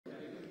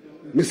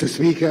Mr.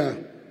 Speaker,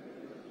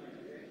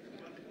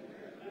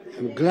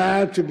 I'm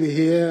glad to be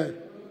here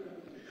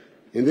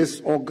in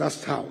this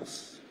august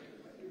House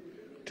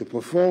to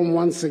perform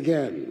once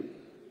again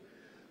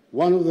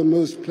one of the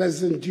most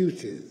pleasant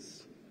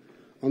duties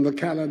on the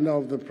calendar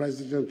of the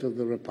President of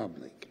the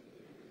Republic.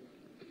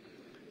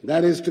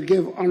 That is to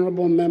give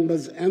honorable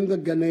members and the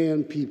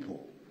Ghanaian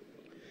people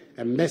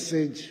a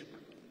message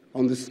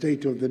on the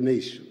state of the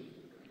nation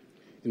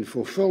in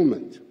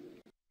fulfillment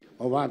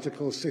of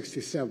Article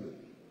 67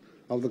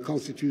 of the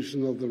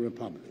Constitution of the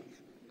Republic.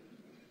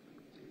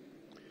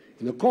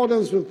 In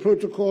accordance with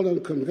protocol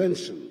and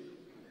convention,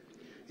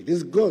 it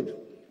is good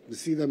to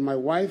see that my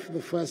wife,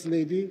 the First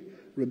Lady,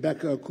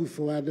 Rebecca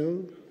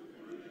Akufo-Addo,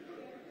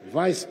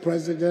 Vice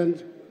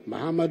President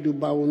Mahamadou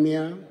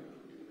Bawumia,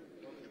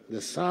 the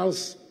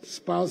spouse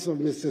of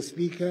Mr.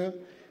 Speaker,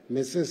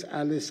 Mrs.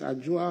 Alice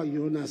Adjoa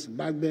Jonas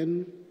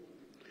Bagben,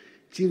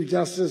 Chief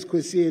Justice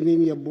Kwesi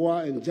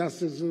Enin-Yeboah and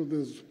Justices of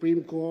the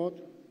Supreme Court,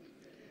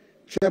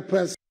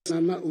 Chairperson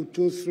Nana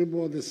Uto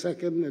Sribo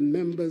II and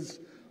members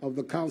of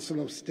the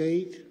Council of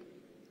State,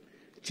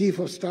 Chief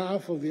of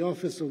Staff of the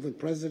Office of the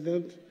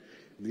President,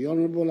 the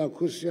Honorable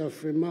Akusia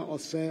Frima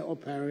Osei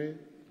Opare,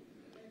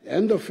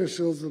 and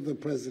officials of the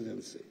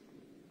Presidency,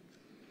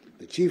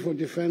 the Chief of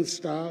Defense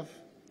Staff,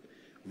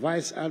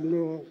 Vice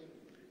Admiral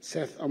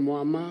Seth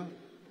Amwama,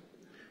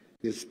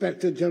 the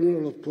Inspector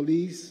General of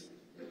Police,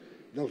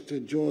 Dr.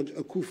 George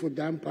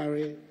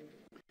Akufo-Dampare,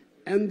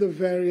 and the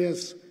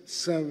various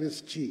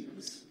service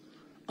chiefs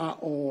are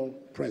all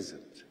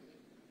present.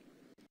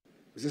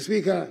 Mr.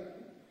 Speaker,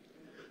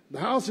 the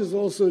House is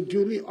also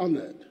duly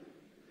honored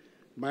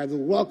by the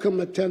welcome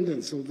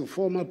attendance of the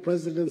former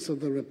Presidents of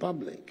the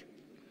Republic,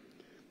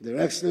 Their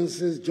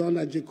Excellencies John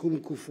Agyekum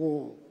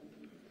Kufuor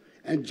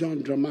and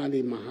John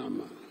Dramani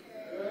Mahama.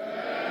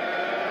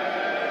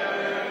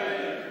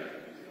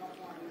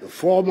 The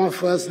former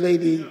First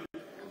Lady,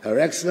 Her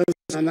Excellency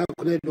Nana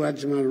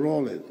Akufo-Addo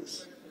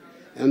Rawlings,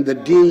 and the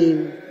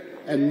Dean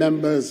and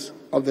members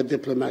of the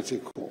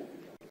Diplomatic Corps.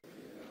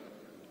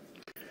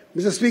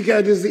 Mr. Speaker,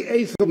 it is the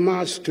 8th of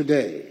March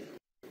today,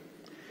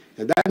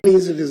 and that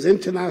means it is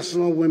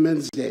International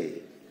Women's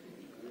Day,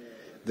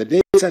 the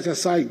day set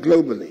aside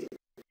globally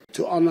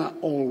to honor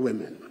all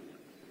women.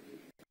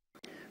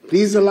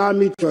 Please allow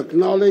me to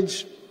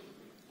acknowledge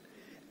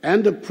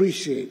and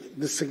appreciate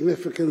the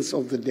significance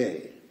of the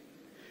day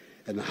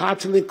and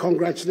heartily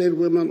congratulate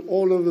women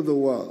all over the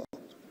world,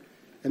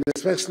 and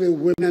especially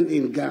women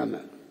in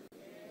Ghana,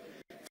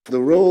 for the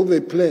role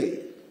they play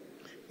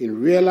in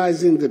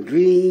realizing the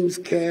dreams,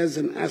 cares,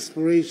 and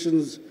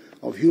aspirations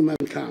of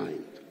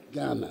humankind.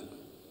 Ghana,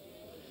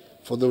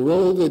 for the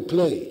role they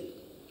play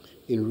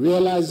in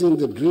realizing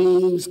the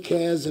dreams,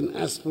 cares, and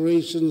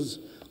aspirations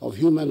of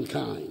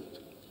humankind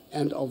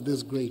and of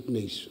this great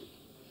nation.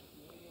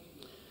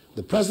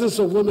 The presence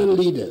of women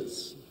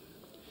leaders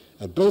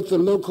at both the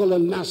local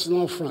and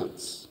national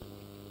fronts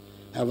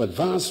have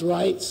advanced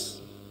rights,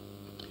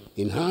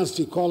 enhanced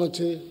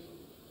equality,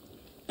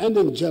 and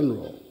in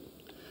general,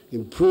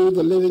 improve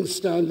the living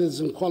standards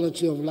and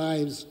quality of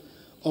lives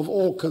of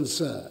all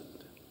concerned,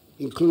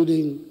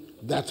 including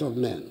that of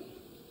men.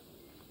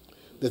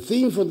 The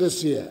theme for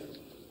this year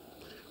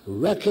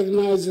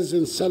recognizes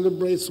and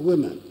celebrates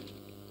women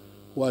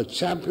who are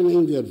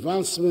championing the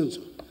advancement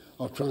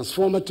of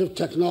transformative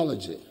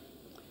technology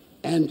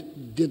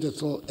and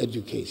digital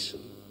education.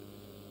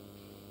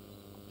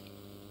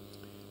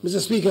 Mr.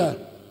 Speaker,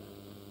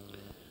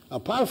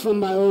 apart from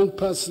my own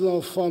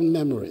personal fond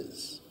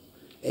memories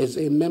as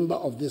a member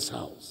of this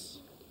House,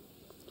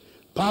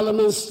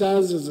 Parliament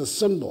stands as a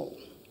symbol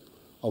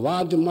of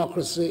our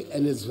democracy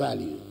and its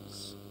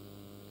values.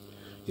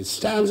 It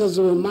stands as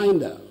a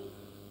reminder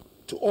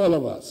to all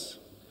of us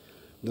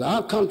that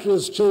our country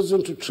has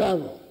chosen to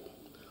travel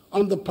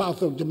on the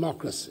path of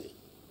democracy,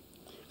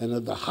 and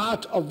at the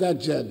heart of that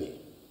journey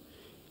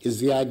is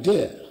the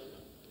idea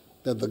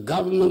that the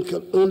government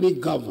can only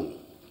govern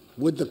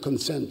with the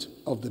consent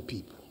of the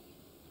people.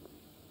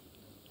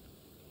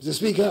 Mr.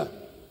 Speaker,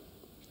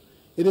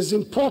 it is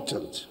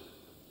important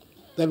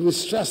that we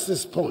stress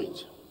this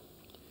point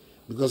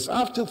because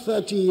after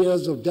 30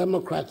 years of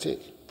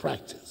democratic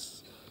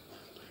practice,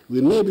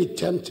 we may be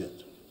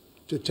tempted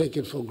to take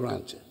it for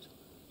granted.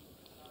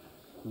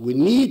 We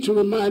need to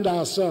remind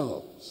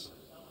ourselves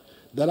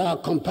that our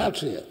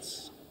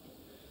compatriots,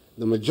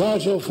 the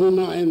majority of whom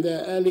are in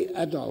their early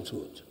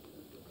adulthood,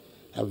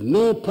 have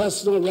no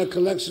personal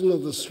recollection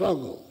of the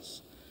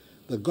struggles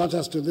that got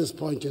us to this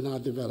point in our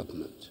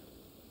development.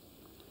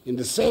 In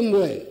the same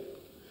way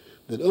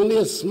that only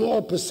a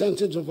small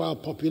percentage of our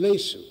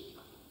population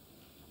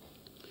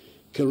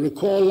can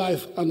recall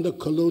life under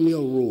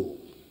colonial rule,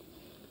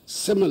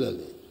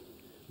 similarly,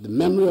 the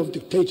memory of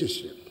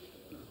dictatorship,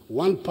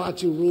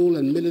 one-party rule,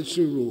 and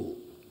military rule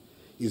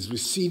is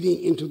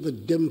receding into the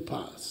dim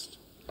past,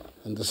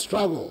 and the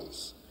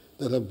struggles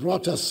that have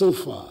brought us so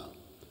far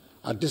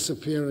are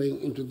disappearing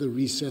into the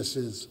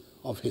recesses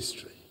of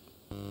history.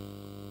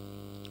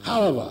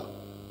 However,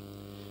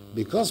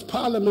 because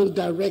Parliament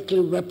directly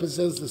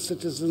represents the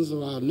citizens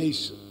of our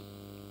nation,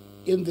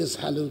 in this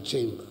hallowed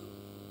chamber,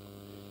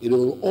 it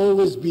will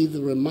always be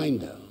the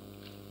reminder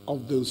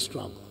of those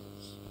struggles.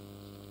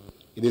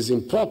 It is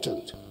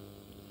important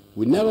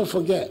we never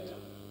forget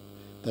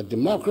that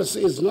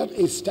democracy is not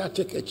a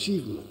static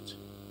achievement,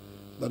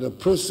 but a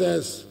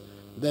process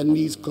that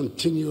needs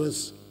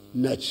continuous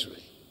nurturing.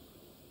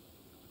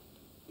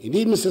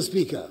 Indeed, Mr.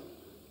 Speaker,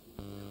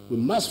 we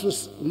must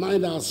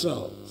remind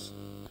ourselves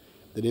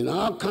that in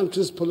our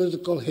country's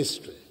political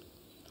history,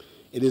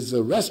 it is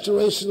the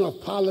restoration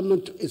of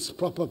Parliament to its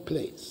proper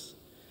place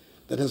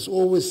that has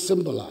always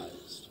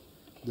symbolized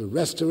the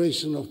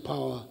restoration of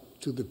power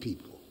to the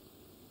people.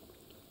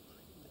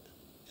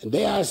 And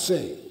dare I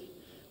say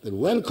that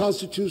when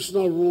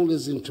constitutional rule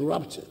is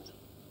interrupted,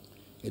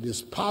 it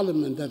is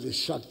Parliament that is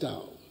shut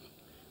down.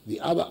 The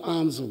other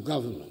arms of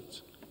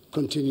government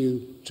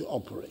continue to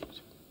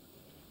operate.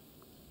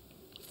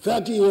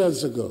 30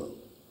 years ago,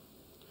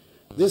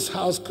 this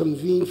House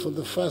convened for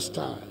the first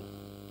time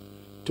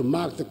to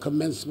mark the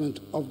commencement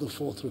of the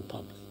Fourth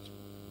Republic.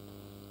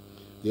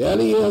 The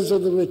early years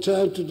of the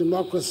return to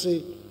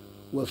democracy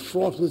were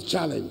fraught with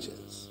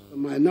challenges. The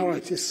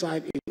minority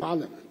side in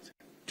Parliament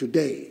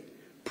today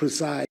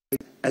presides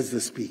as the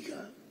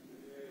Speaker.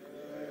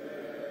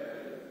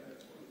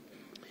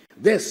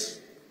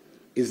 This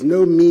is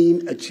no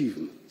mean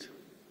achievement.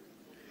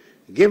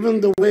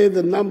 Given the way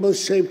the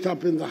numbers shaped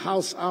up in the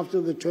House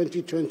after the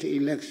 2020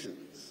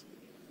 elections,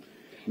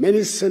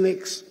 many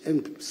cynics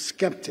and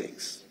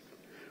skeptics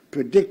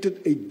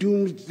predicted a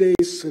doomsday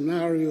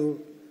scenario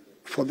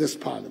for this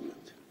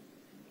Parliament.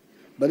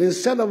 But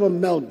instead of a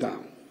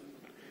meltdown,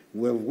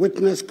 we have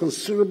witnessed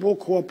considerable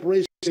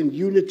cooperation and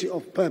unity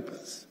of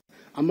purpose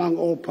among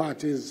all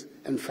parties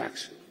and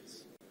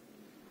factions.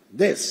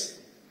 This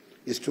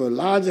is to a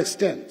large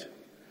extent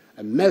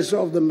a measure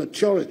of the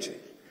maturity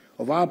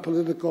of our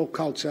political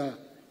culture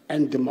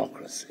and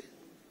democracy.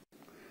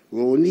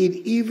 We will need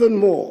even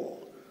more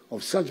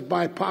of such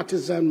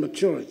bipartisan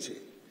maturity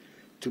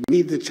to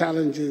meet the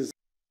challenges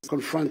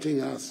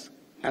confronting us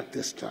at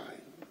this time.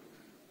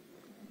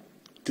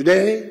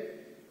 Today,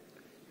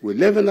 we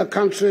live in a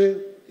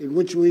country in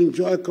which we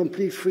enjoy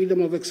complete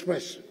freedom of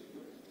expression,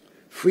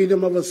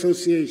 freedom of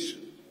association,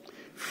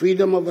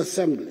 freedom of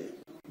assembly,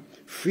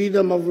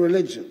 freedom of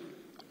religion,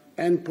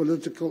 and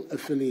political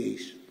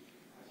affiliation.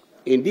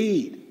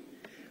 Indeed,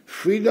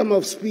 freedom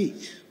of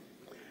speech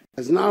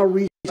has now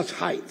reached such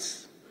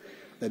heights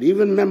that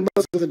even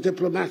members of the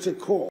diplomatic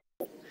corps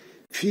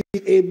feel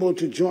able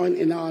to join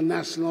in our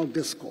national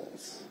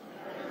discourse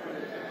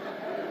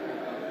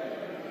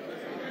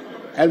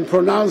and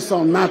pronounce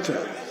on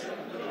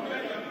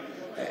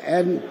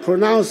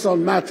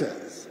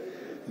matters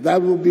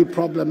that will be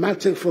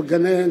problematic for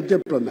Ghanaian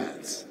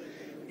diplomats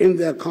in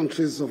their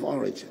countries of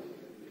origin.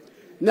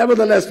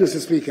 Nevertheless, Mr.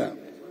 Speaker,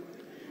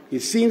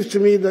 it seems to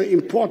me the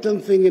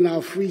important thing in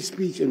our free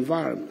speech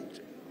environment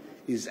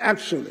is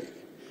actually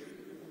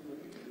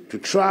to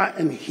try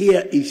and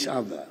hear each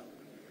other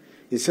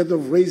instead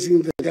of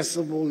raising the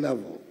decibel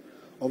level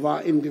of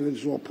our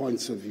individual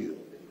points of view.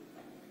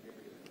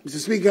 Mr.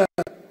 Speaker,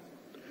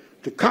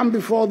 to come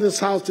before this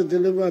House to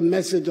deliver a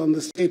message on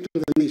the state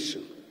of the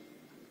nation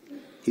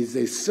is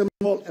a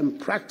simple and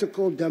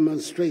practical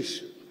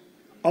demonstration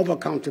of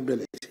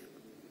accountability.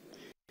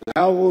 And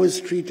I have always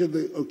treated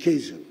the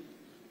occasion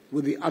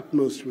with the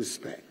utmost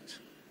respect.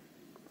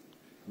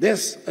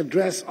 This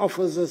address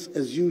offers us,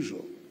 as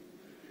usual,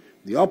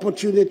 the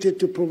opportunity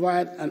to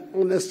provide an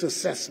honest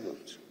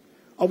assessment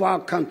of our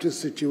country's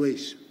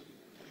situation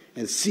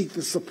and seek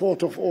the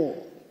support of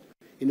all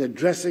in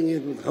addressing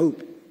it with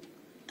hope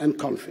and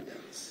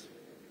confidence.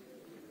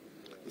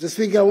 Mr.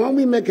 Speaker, when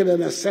we make it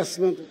an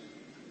assessment,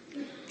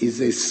 is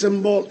a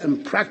symbol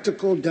and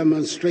practical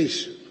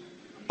demonstration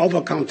of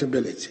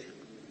accountability.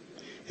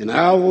 And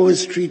I have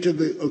always treated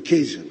the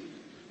occasion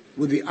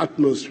with the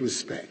utmost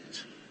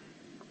respect.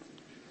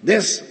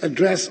 This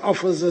address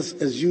offers us,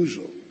 as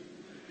usual,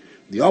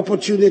 the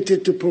opportunity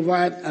to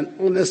provide an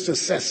honest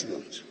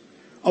assessment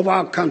of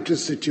our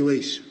country's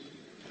situation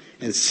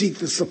and seek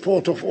the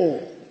support of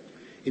all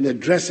in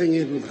addressing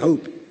it with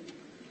hope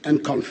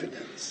and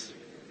confidence.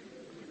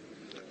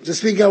 Mr.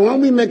 Speaker,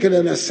 when we make it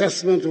an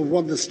assessment of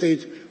what the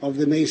state of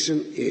the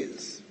nation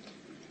is,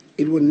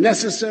 it would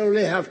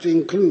necessarily have to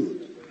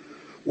include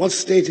what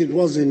state it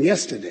was in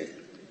yesterday,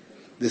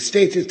 the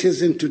state it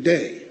is in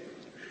today,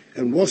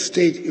 and what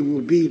state it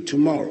will be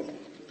tomorrow,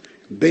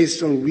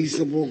 based on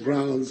reasonable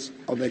grounds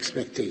of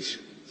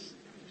expectations.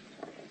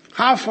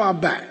 How far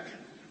back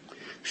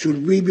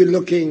should we be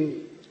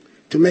looking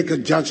to make a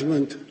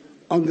judgment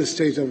on the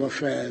state of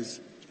affairs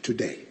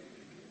today?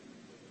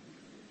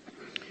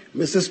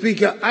 Mr.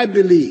 Speaker, I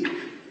believe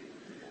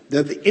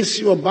that the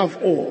issue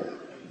above all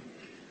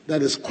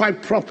that is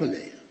quite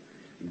properly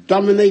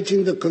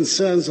dominating the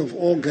concerns of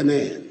all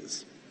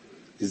Ghanaians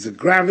is the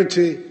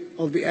gravity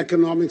of the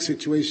economic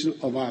situation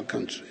of our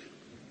country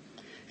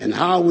and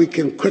how we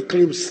can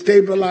quickly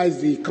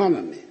stabilize the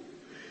economy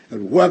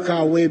and work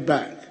our way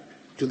back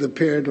to the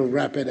period of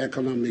rapid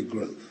economic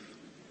growth.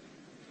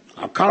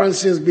 Our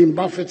currency has been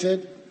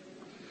buffeted,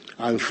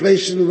 Our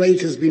inflation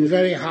rate has been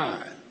very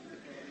high,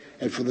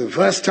 and for the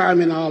first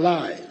time in our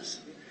lives,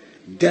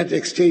 debt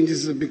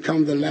exchanges have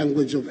become the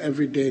language of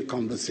everyday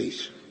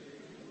conversation.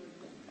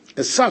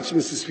 As such,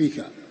 Mr.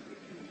 Speaker,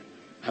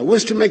 I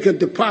wish to make a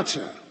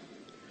departure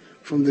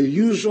from the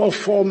usual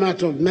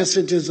format of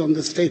messages on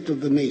the state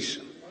of the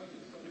nation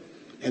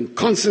and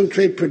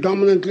concentrate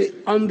predominantly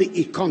on the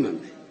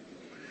economy,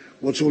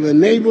 which will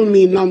enable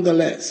me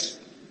nonetheless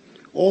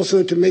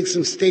also to make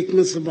some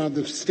statements about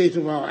the state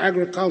of our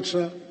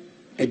agriculture,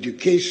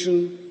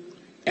 education,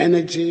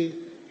 energy,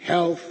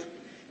 health,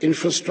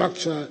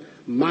 infrastructure,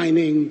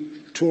 mining,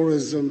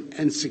 tourism,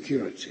 and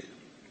security.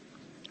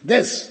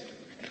 This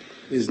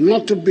is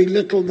not to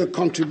belittle the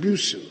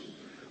contribution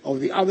of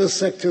the other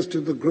sectors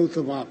to the growth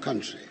of our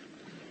country,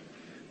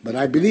 but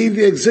I believe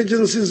the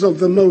exigencies of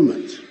the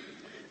moment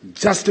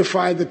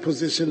justify the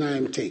position I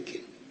am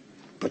taking,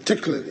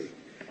 particularly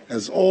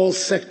as all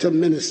sector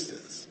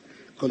ministers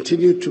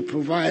continue to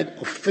provide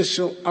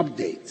official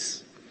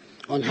updates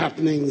on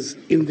happenings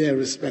in their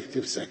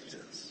respective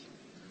sectors.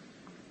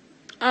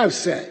 I've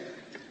said,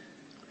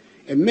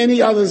 and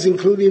many others,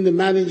 including the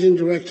managing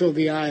director of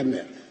the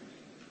IMF,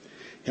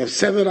 have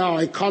said that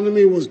our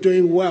economy was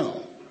doing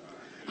well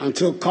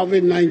until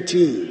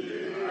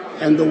COVID-19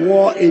 and the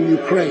war in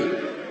Ukraine,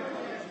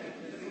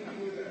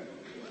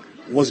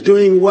 was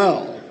doing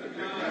well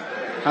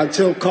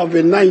until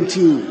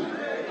COVID-19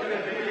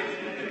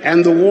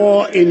 and the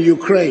war in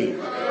Ukraine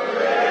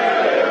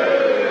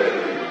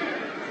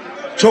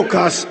took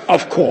us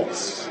off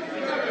course.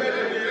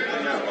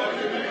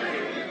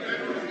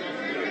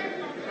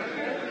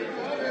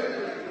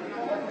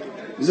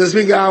 Mr.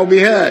 Speaker, I will be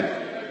heard.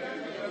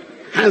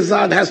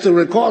 Hansard has to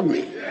record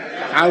me.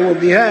 I will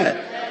be heard.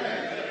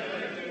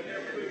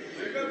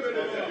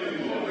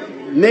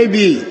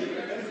 Maybe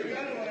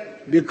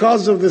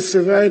because of the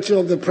severity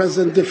of the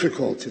present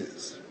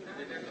difficulties,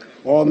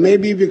 or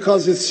maybe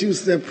because it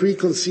suits their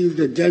preconceived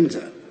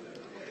agenda,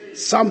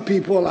 some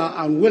people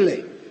are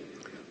unwilling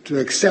to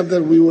accept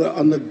that we were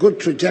on a good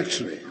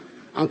trajectory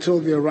until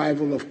the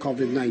arrival of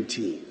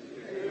COVID-19.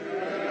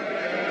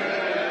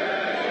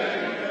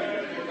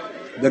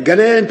 The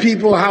Ghanaian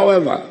people,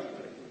 however,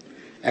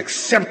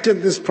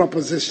 accepted this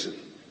proposition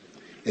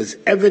as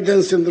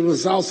evidenced in the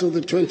results of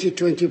the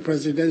 2020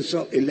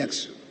 presidential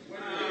election,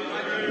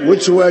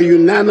 which were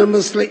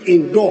unanimously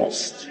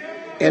endorsed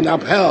and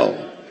upheld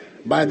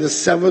by the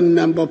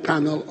 7-member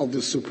panel of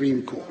the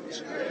Supreme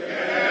Court.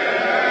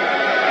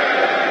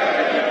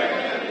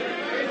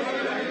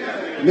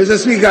 Mr.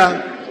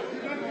 Speaker,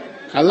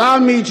 allow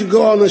me to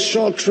go on a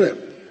short trip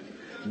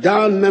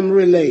down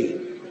memory lane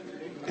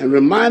and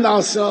remind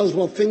ourselves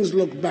what things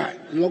look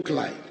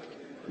like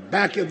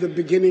back at the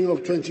beginning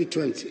of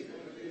 2020,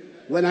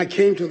 when I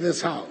came to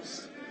this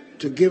House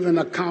to give an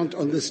account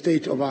on the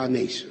state of our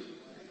nation.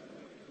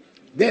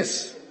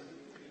 This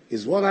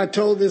is what I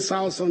told this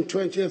House on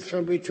 20th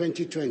February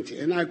 2020,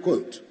 and I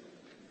quote,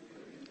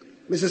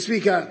 Mr.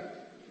 Speaker,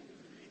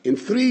 in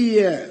 3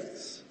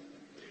 years,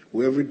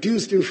 we have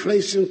reduced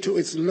inflation to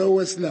its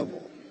lowest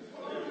level,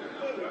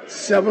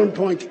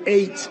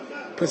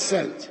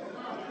 7.8%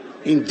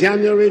 in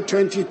January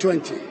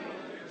 2020,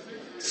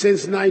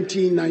 since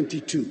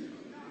 1992.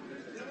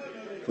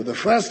 For the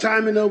first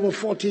time in over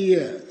 40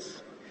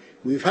 years,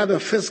 we've had a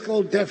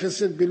fiscal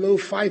deficit below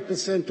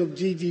 5% of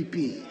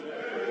GDP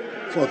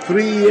for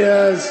 3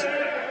 years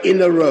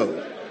in a row.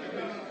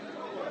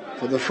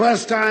 For the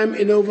first time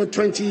in over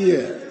 20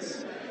 years,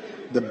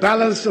 the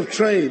balance of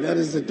trade, that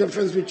is the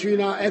difference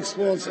between our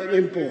exports and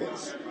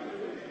imports,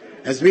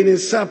 has been in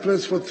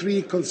surplus for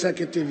 3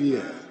 consecutive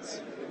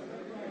years.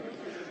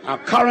 Our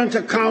current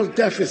account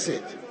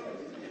deficit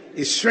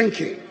is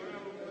shrinking,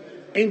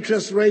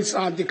 interest rates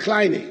are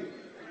declining,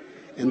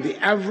 and the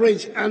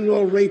average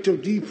annual rate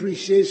of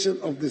depreciation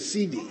of the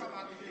Citi,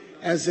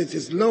 as it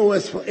is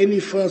lowest for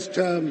any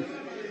first-term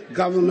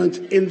government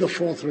in the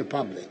Fourth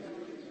Republic.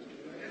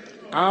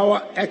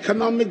 Our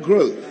economic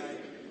growth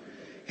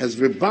has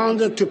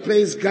rebounded to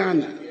place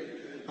Ghana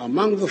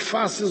among the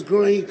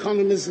fastest-growing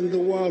economies in the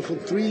world for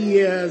 3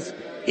 years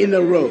in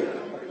a row,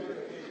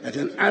 at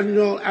an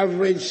annual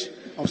average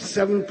of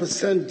 7%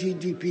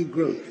 GDP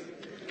growth,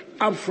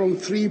 up from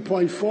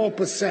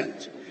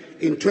 3.4%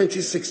 in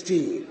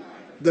 2016,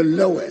 the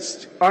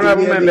lowest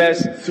Honourable in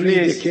members, 3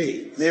 please,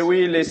 decades. may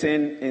we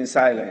listen in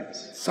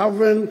silence.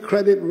 Sovereign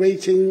credit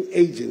rating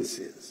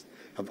agencies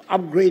have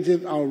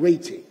upgraded our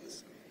ratings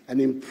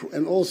and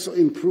also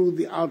improved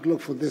the outlook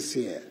for this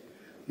year,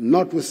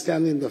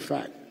 notwithstanding the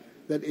fact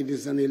that it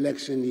is an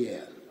election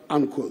year,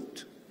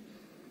 unquote.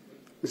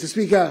 Mr.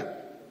 Speaker,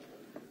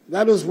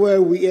 that was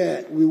where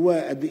we were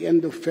at the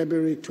end of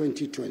February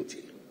 2020.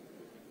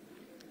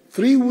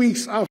 3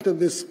 weeks after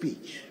this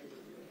speech,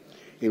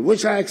 in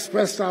which I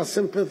expressed our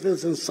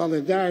sympathies and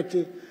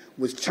solidarity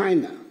with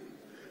China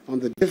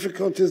on the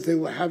difficulties they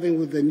were having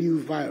with the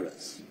new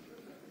virus,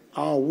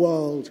 our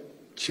world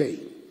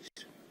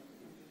changed.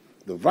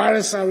 The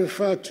virus I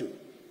refer to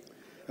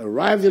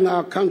arrived in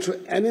our country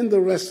and in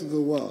the rest of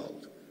the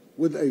world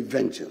with a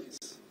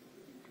vengeance.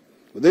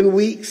 Within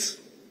weeks,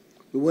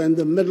 we were in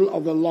the middle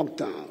of a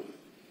lockdown.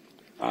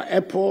 Our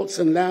airports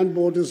and land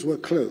borders were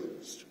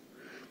closed.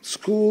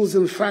 Schools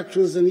and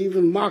factories and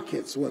even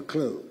markets were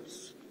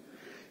closed.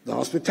 The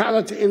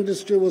hospitality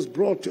industry was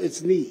brought to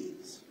its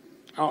knees.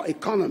 Our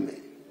economy,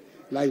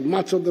 like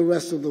much of the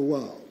rest of the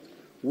world,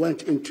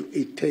 went into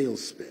a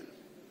tailspin.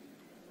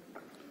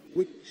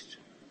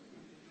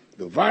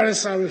 The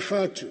virus I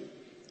refer to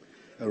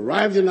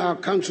arrived in our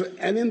country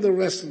and in the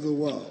rest of the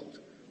world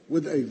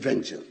with a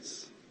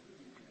vengeance.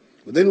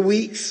 Within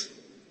weeks,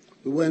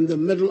 we were in the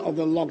middle of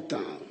a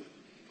lockdown.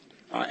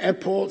 Our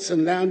airports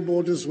and land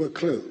borders were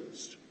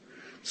closed.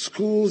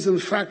 Schools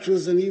and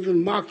factories and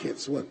even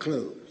markets were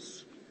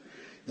closed.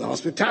 The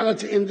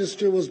hospitality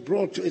industry was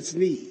brought to its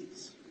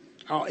knees.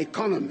 Our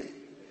economy,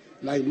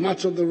 like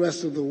much of the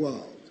rest of the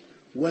world,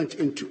 went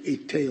into a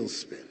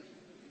tailspin.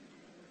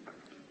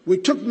 We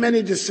took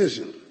many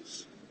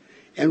decisions,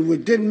 and we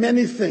did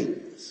many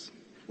things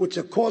which,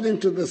 according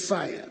to the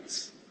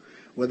science,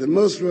 were the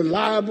most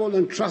reliable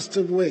and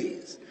trusted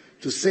ways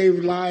to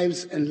save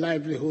lives and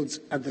livelihoods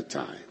at the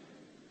time,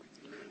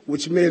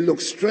 which may look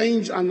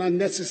strange and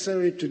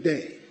unnecessary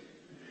today,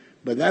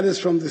 but that is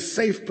from the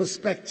safe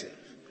perspective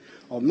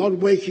of not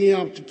waking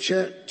up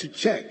to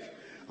check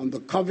on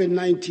the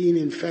COVID-19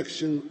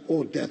 infection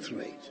or death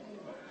rate.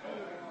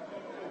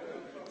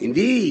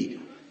 Indeed,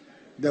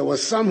 there were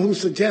some who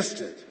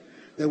suggested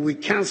that we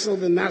cancel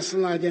the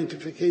national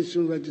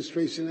identification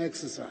registration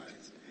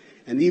exercise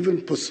and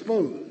even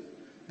postpone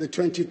the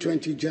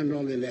 2020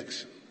 general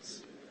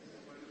elections.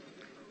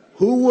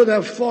 Who would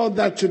have thought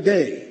that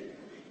today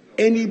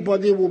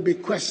anybody will be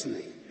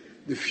questioning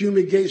the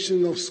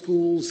fumigation of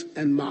schools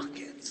and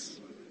markets?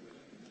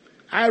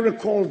 I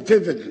recall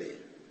vividly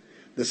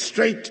the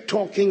straight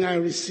talking I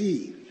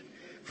received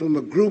from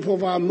a group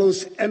of our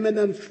most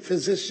eminent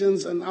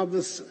physicians and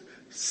other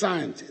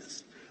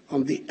scientists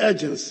on the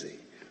urgency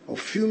of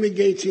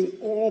fumigating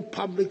all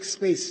public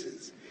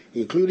spaces,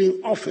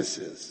 including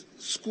offices,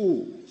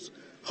 schools,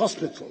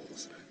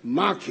 hospitals,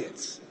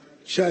 markets,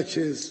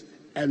 churches,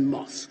 and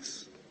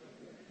mosques.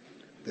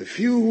 The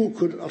few who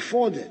could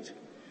afford it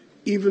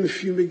even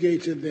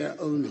fumigated their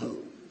own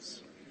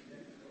homes.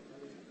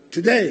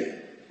 Today,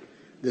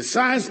 the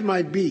science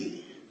might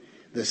be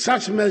that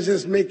such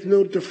measures make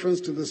no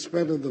difference to the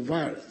spread of the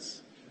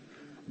virus,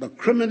 but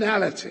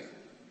criminality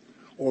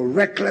or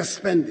reckless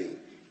spending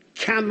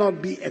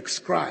cannot be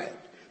ascribed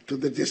to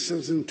the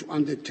decision to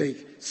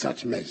undertake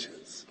such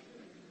measures.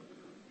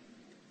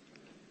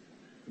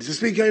 Mr.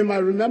 Speaker, you might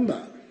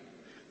remember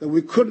that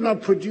we could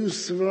not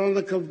produce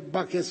Veronica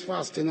buckets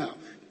fast enough.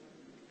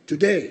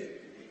 Today,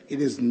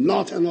 it is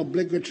not an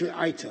obligatory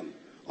item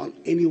on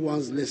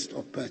anyone's list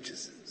of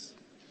purchases.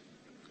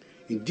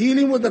 In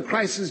dealing with the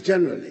crisis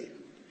generally,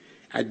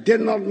 I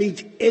did not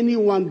meet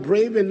anyone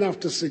brave enough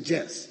to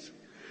suggest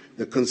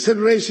the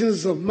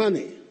considerations of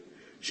money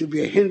should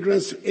be a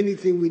hindrance to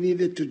anything we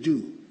needed to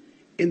do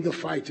in the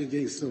fight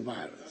against the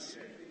virus.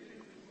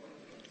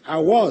 I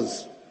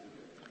was,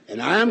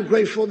 and I am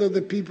grateful that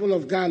the people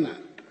of Ghana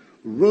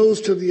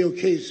rose to the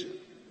occasion,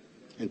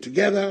 and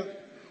together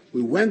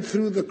we went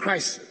through the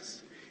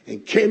crisis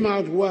and came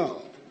out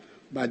well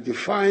by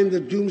defying the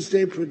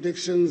doomsday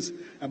predictions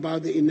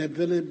about the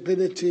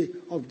inevitability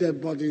of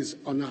dead bodies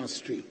on our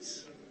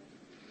streets.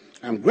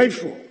 I'm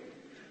grateful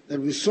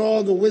that we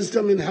saw the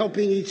wisdom in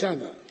helping each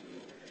other,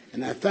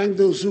 and I thank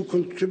those who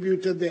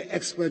contributed their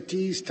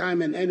expertise,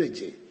 time, and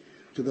energy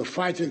to the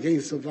fight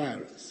against the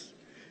virus.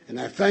 And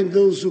I thank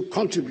those who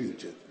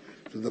contributed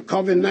to the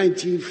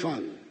COVID-19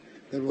 fund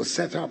that was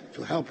set up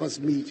to help us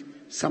meet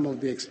some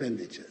of the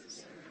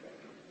expenditures.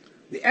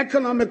 The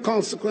economic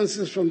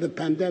consequences from the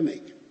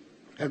pandemic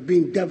have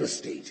been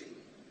devastating.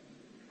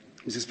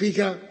 Mr.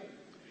 Speaker,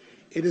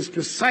 it is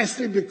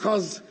precisely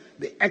because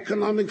the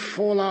economic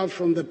fallout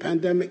from the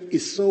pandemic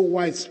is so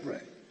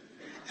widespread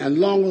and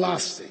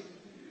long-lasting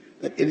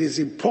that it is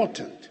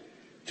important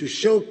to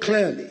show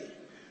clearly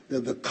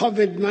that the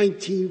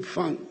COVID-19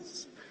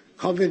 funds,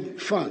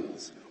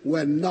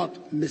 were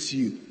not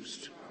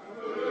misused.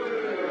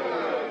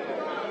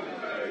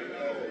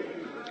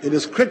 It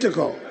is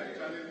critical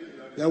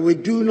that we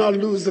do not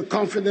lose the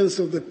confidence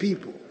of the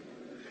people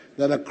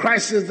that a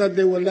crisis that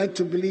they were led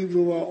to believe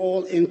we were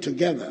all in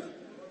together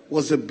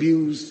was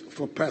abused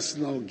for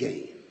personal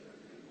gain.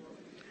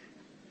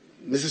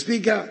 Mr.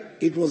 Speaker,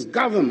 it was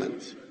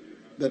government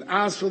that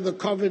asked for the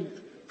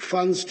COVID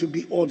funds to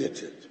be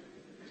audited,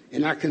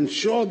 and I can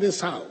assure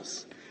this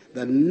House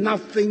that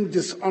nothing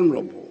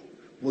dishonorable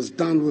was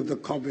done with the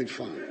COVID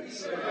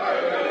funds.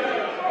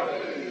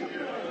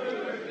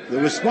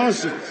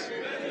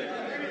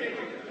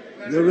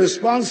 The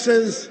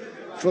responses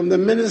from the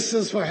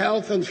Ministers for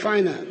Health and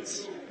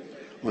Finance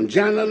on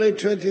January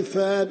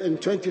 23rd and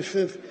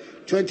 25th,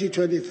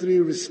 2023,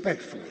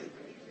 respectfully,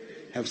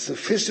 have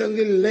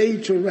sufficiently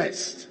laid to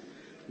rest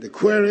the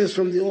queries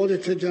from the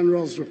Auditor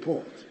General's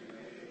report,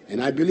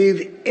 and I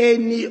believe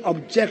any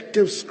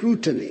objective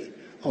scrutiny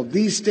of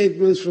these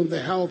statements from the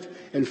Health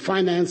and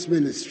Finance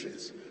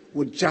Ministries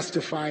would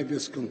justify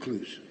this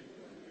conclusion.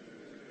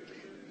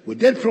 We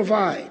did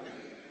provide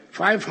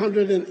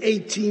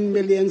 518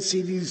 million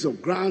cedis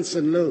of grants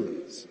and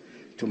loans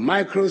to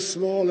micro,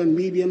 small, and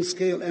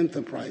medium-scale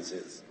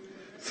enterprises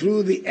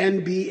through the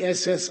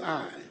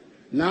NBSSI,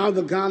 now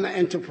the Ghana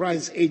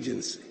Enterprise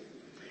Agency,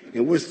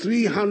 in which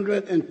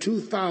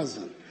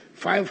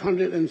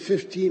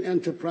 302,515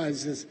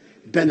 enterprises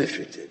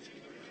benefited,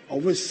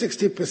 of which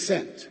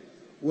 60%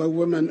 were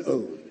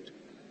women-owned.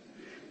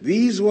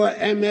 These were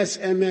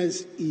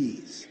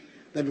MSMEs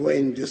that were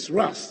in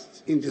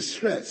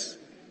distress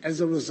as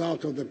a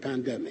result of the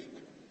pandemic.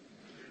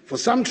 For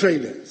some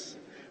traders,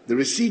 the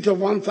receipt of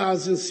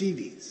 1,000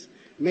 cedis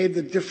made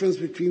the difference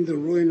between the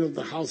ruin of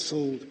the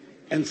household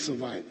and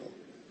survival.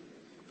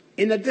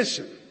 In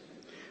addition,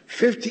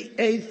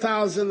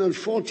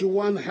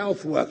 58,041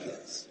 health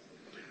workers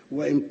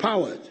were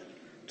empowered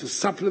to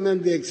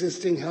supplement the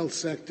existing health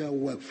sector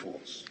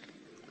workforce.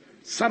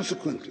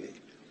 Subsequently,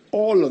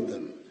 all of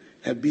them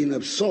have been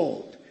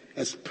absorbed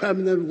as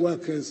permanent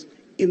workers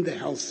in the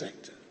health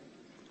sector.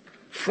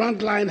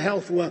 Frontline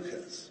health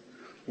workers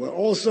were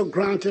also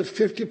granted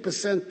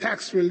 50%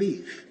 tax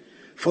relief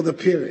for the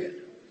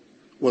period.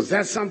 Was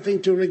that something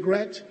to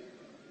regret?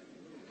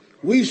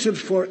 We should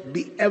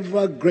be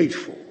ever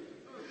grateful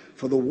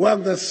for the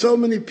work that so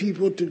many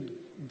people did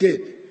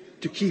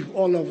to keep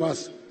all of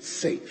us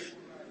safe.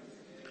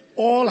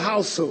 All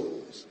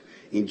households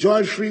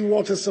enjoyed free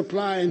water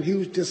supply and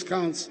huge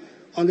discounts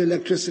on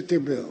electricity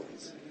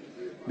bills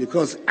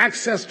because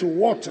access to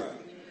water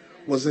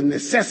was a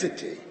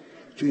necessity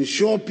to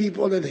ensure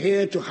people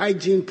adhere to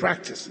hygiene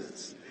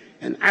practices,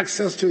 and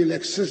access to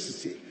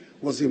electricity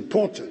was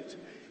important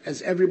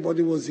as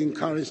everybody was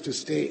encouraged to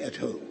stay at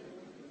home.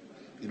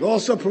 It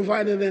also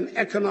provided an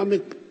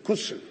economic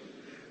cushion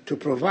to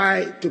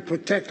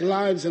protect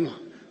lives and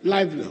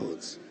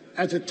livelihoods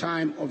at a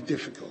time of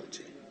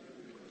difficulty.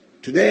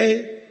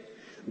 Today,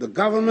 the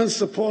government's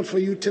support for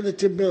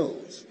utility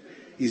bills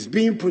is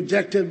being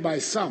projected by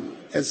some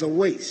as a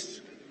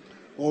waste,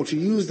 or to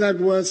use that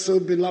word so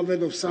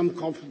beloved of some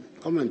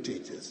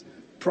commentators,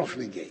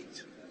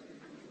 profligate.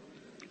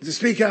 Mr.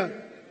 Speaker,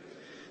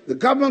 the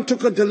government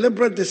took a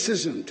deliberate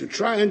decision to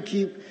try and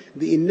keep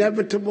the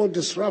inevitable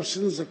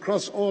disruptions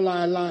across all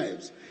our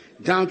lives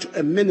down to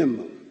a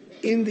minimum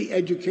in the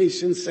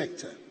education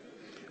sector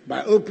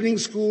by opening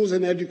schools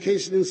and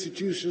education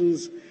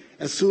institutions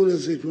as soon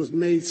as it was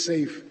made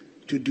safe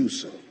to do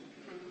so.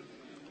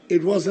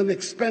 It was an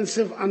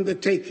expensive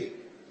undertaking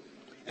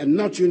and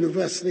not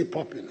universally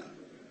popular.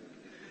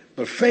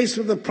 But faced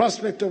with the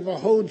prospect of a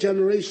whole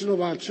generation of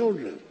our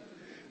children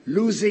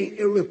losing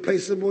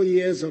irreplaceable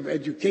years of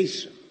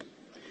education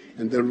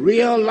and the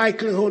real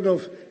likelihood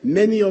of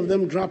many of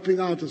them dropping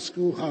out of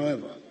school,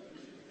 however,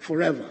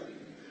 forever,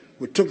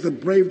 we took the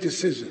brave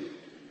decision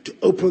to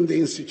open the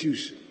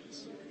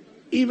institutions.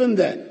 Even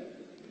then,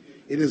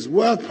 it is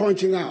worth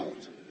pointing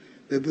out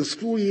that the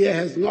school year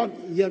has not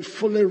yet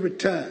fully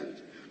returned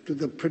to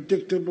the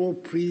predictable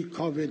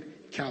pre-COVID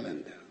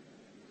calendar.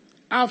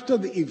 After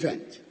the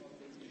event,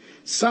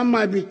 some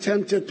might be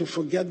tempted to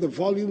forget the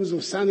volumes of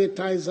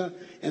sanitizer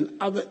and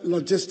other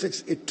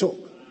logistics it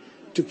took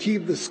to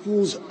keep the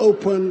schools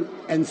open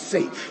and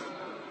safe.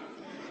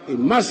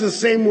 In much the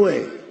same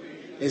way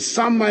as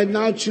some might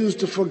now choose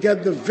to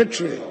forget the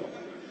vitriol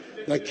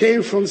that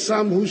came from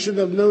some who should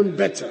have known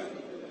better,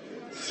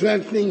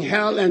 threatening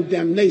hell and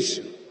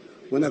damnation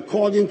when,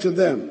 according to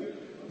them,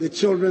 the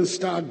children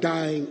start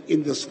dying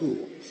in the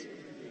schools.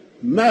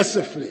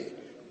 Mercifully,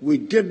 we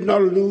did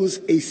not lose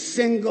a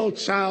single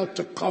child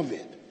to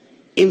COVID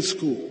in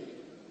school.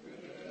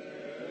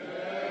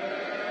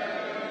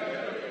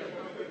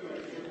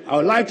 I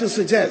would like to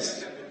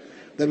suggest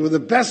that with the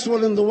best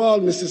will in the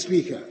world, Mr.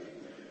 Speaker,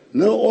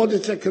 no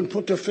auditor can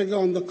put a figure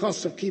on the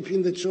cost of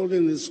keeping the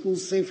children in school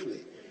safely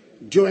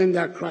during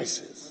that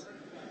crisis,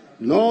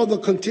 nor the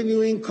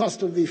continuing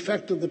cost of the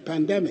effect of the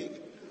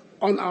pandemic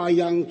on our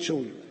young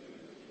children.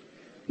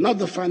 Not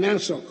the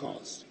financial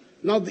cost,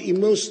 not the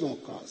emotional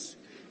cost,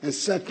 and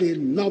certainly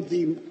not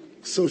the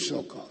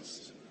social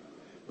cost.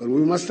 But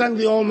we must thank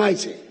the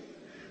Almighty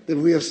that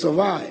we have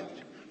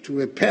survived to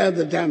repair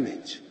the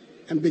damage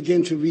and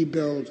begin to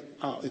rebuild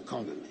our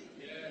economy.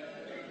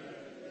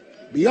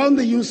 Beyond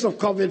the use of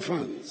COVID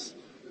funds,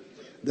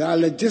 there are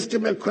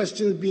legitimate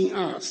questions being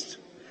asked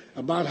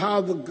about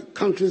how the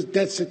country's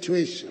debt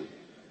situation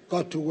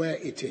got to where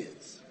it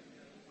is.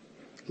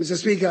 Mr.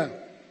 Speaker,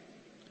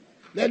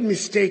 let me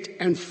state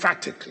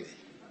emphatically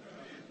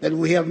that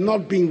we have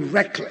not been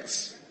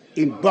reckless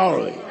in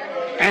borrowing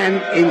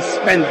and in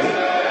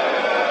spending.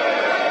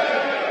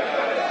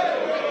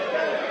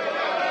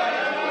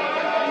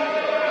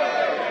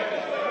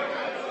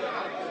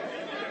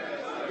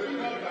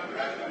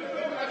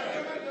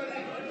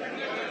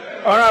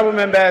 Honorable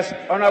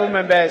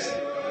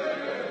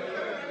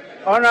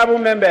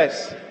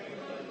members,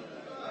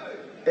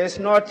 it's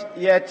not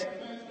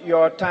yet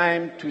your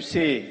time to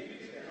say.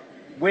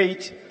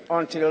 Wait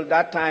until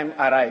that time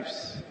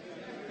arrives.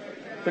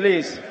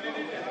 Please,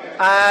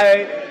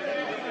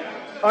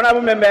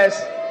 honorable members,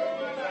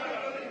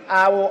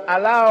 I will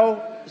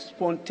allow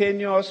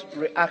spontaneous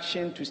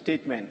reaction to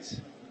statements,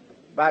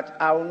 but but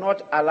I will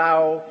not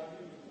allow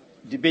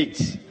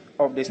debate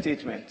of the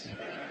statement.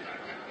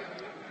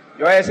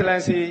 Your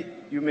Excellency,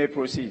 you may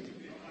proceed.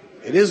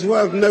 It is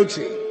worth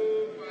noting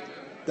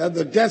that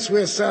the debts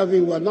we're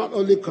serving were not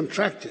only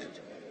contracted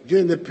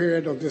during the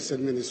period of this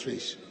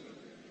administration.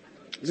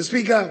 Mr.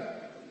 Speaker,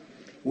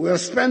 we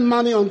have spent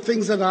money on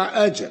things that are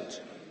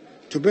urgent,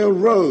 to build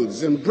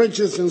roads and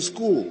bridges and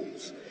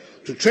schools,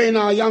 to train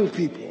our young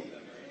people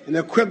and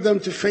equip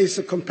them to face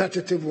a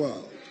competitive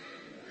world.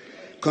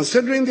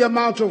 Considering the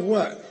amount of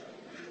work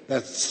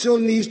that still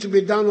needs to be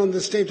done on the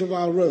state of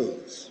our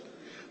roads,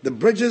 the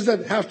bridges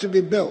that have to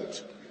be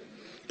built,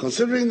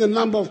 considering the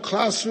number of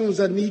classrooms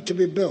that need to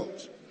be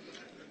built,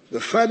 the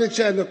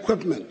furniture and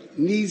equipment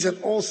needs at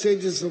all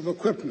stages of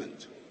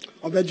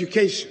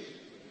education,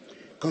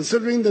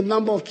 considering the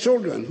number of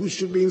children who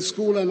should be in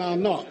school and are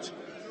not,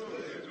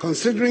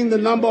 considering the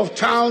number of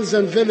towns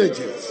and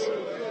villages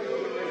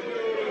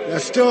that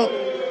still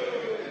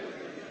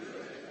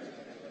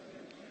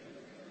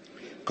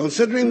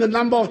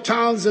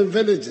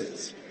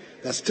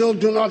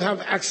do not have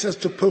access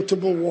to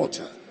potable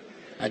water,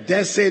 I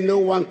dare say no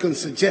one can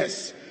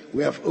suggest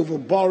we have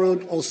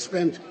overborrowed or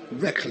spent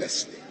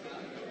recklessly.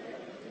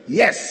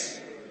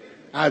 Yes,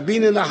 I've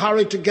been in a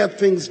hurry to get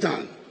things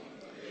done,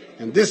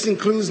 and this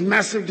includes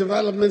massive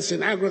developments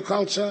in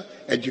agriculture,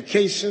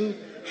 education,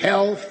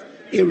 health,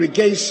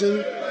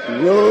 irrigation,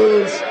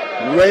 roads,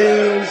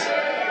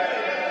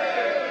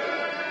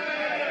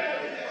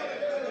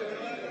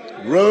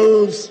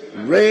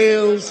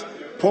 rails,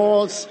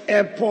 ports,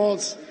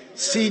 airports,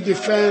 sea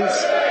defense,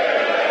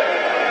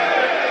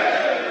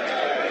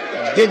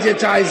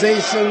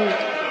 digitization,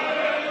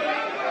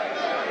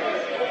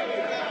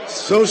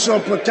 social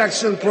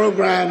protection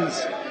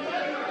programs,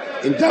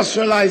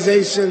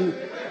 industrialization,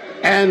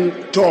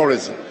 and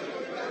tourism.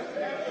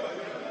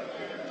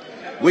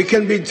 We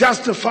can be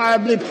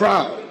justifiably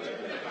proud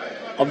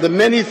of the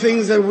many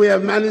things that we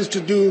have managed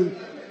to do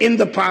in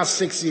the past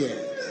 6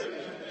 years.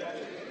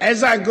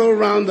 As I go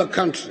around the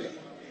country,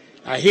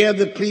 I hear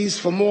the pleas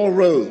for more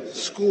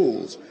roads,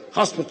 schools,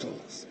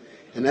 hospitals,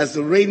 and as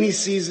the rainy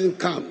season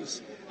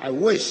comes, I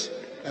wish,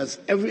 as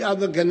every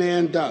other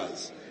Ghanaian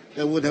does,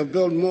 that we would have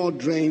built more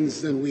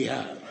drains than we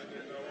have.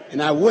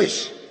 And I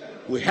wish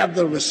we have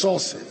the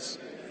resources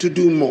to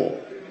do more.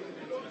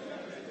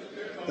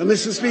 But,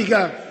 Mr.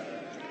 Speaker,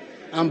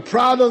 I'm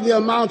proud of the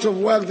amount of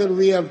work that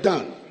we have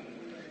done,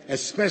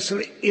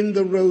 especially in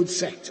the road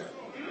sector.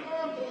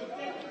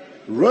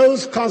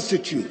 Roads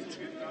constitute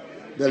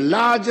the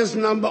largest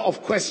number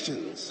of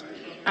questions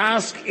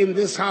asked in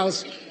this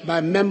House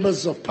by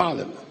members of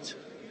Parliament.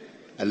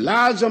 A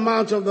large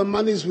amount of the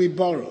monies we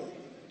borrow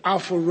are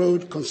for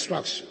road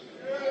construction.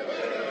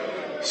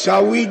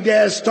 Shall we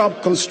dare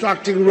stop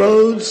constructing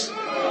roads?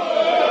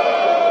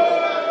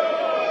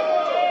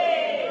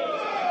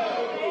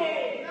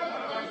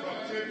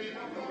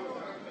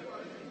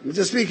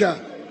 Mr. Speaker,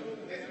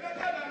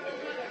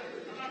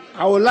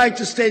 I would like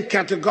to state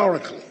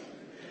categorically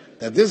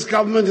that this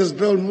government has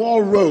built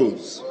more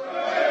roads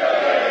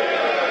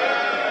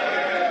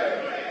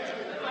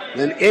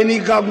than any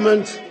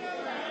government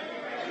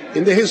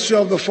in the history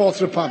of the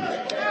Fourth Republic.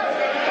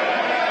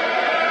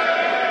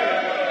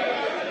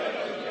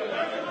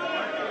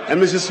 And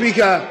Mr.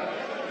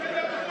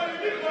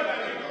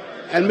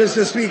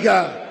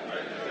 Speaker,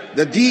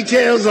 the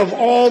details of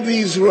all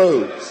these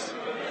roads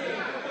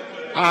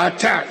are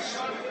attached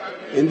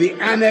in the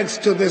annex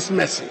to this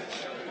message.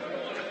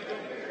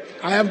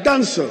 I have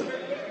done so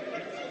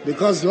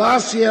because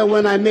last year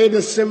when I made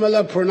a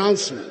similar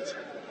pronouncement,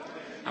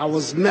 I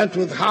was met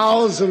with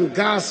howls and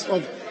gasps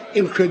of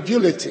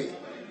incredulity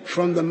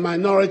from the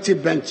minority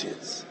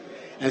benches.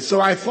 And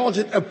so I thought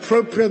it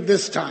appropriate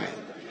this time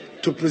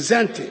to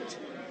present it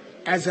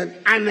as an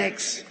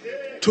annex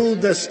to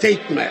the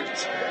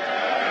statement.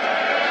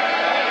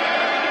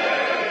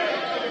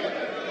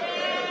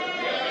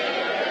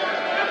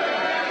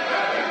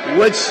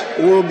 Which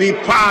will be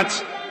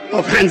part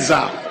of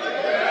Hansa.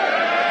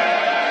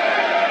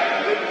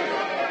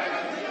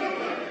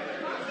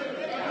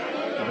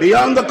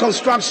 Beyond the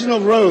construction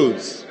of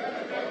roads,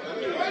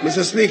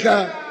 Mr.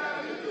 Speaker,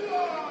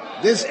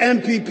 this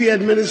MPP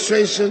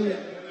administration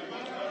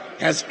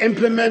has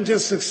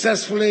implemented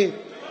successfully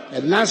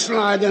a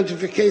national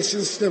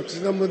identification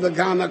system with the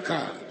Ghana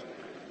card,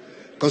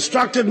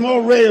 constructed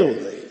more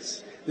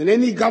railways than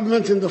any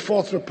government in the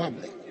Fourth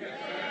Republic,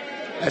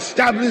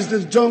 established the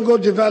Zongo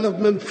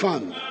Development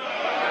Fund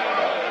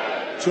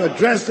to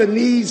address the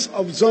needs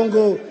of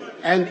Zongo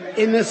and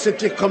inner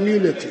city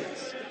communities.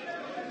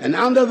 And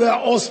under their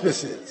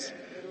auspices,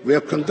 we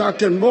have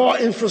conducted more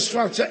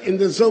infrastructure in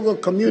the Zongo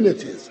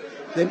communities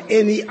than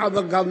any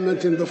other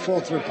government in the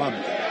Fourth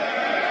Republic.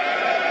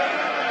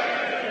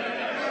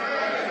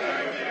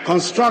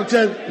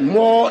 Constructed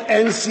more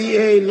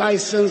NCA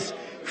licensed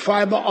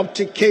fiber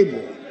optic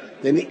cable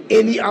than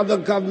any other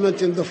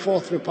government in the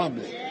Fourth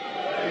Republic.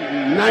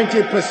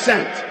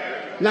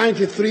 90%,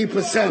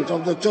 93%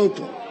 of the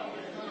total.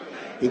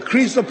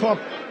 Increase the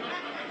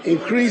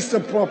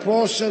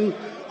proportion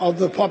of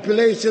the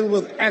population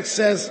with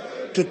access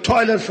to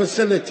toilet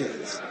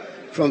facilities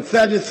from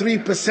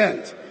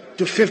 33%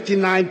 to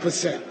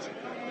 59%.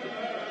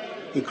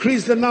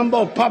 Increased the number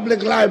of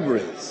public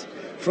libraries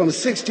from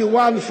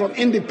 61 from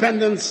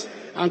independence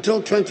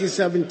until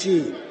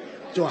 2017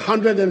 to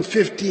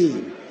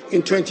 115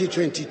 in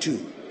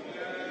 2022.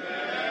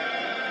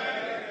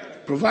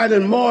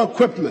 Provided more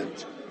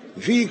equipment,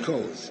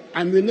 vehicles,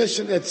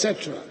 ammunition,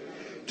 etc.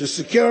 to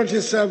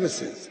security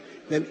services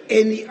than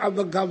any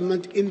other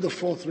government in the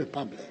Fourth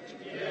Republic.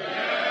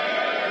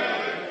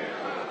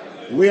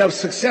 We have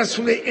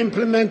successfully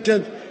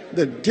implemented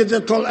the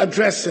digital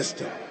address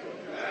system,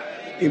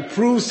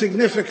 improved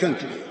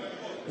significantly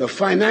the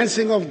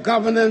financing of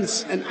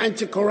governance and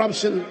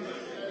anti-corruption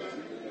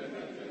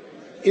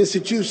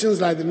institutions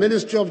like the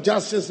Ministry of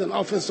Justice and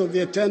Office of the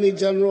Attorney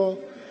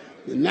General,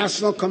 the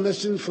National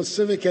Commission for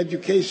Civic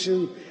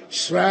Education,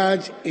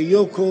 SRAJ,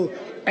 EYOCO,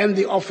 and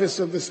the Office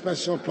of the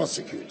Special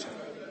Prosecutor.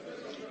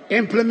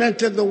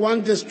 Implemented the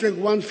One District,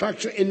 One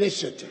Factory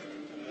initiative.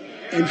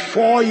 In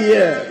 4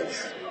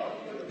 years,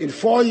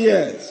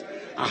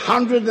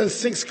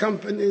 106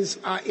 companies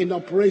are in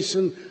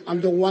operation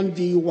under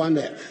 1D,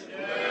 1F.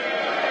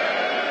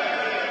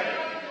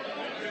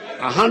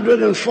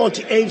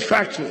 148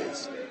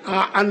 factories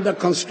are under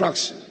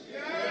construction.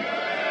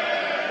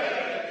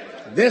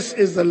 This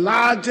is the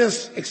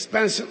largest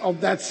expansion of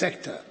that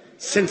sector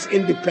since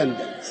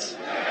independence.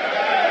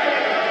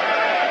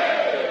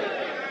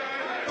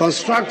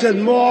 Constructed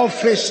more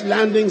fish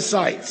landing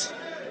sites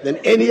than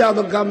any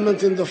other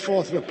government in the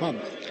Fourth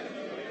Republic.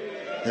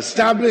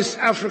 Established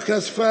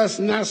Africa's first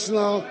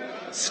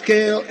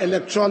national-scale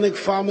electronic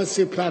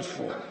pharmacy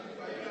platform.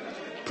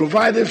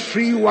 Provided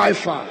free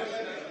Wi-Fi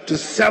to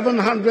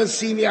 700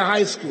 senior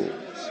high schools,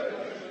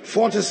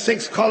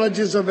 46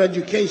 colleges of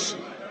education,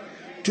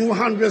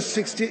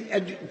 260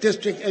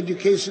 district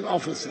education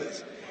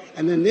offices,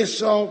 an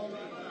initial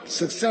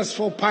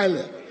successful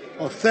pilot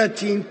of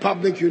 13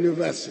 public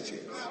universities.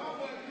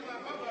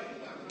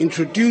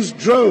 Introduced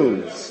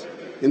drones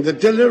in the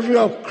delivery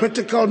of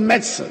critical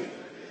medicine,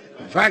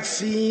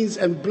 vaccines,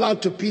 and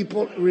blood to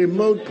people in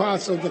remote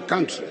parts of the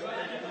country.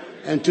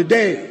 And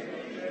today,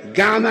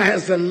 Ghana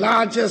has the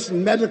largest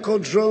medical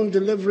drone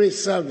delivery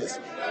service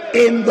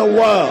in the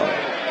world,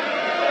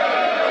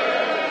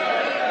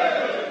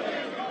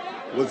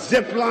 with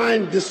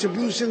zipline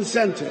distribution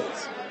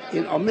centers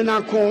in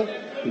Ominako,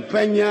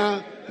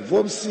 Upenya,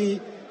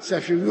 Vobsi,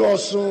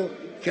 Sefirioso,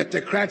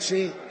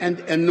 Ketekrachi, and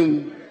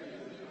Enum,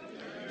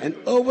 and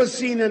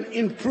overseen an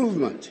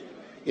improvement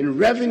in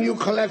revenue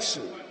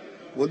collection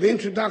with the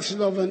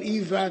introduction of an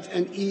EVAT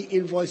and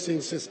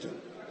e-invoicing system.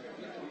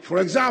 For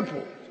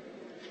example,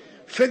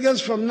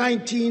 figures from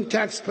 19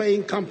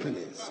 tax-paying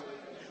companies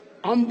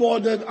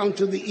onboarded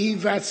onto the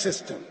EVAT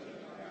system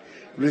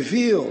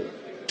reveal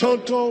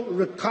total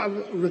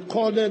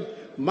recorded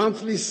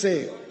monthly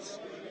sales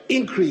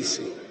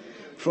increasing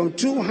from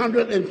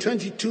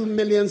 222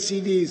 million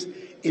CDs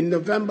in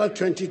November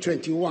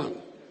 2021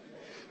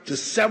 to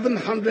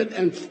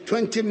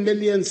 720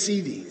 million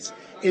CDs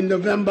in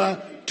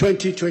November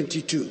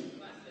 2022.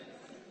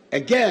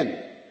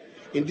 Again,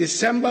 in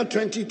December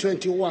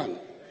 2021,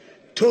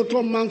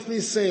 total monthly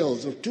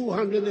sales of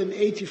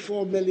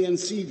 284 million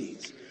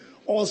CDs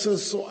also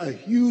saw a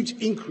huge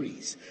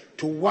increase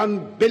to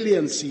 1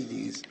 billion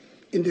CDs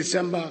in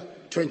December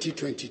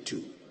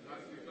 2022.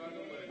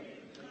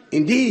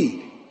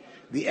 Indeed,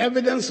 the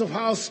evidence of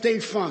how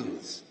state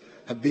funds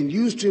have been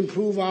used to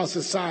improve our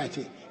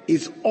society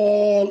is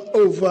all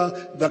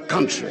over the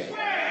country.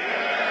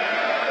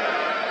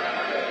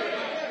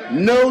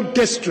 No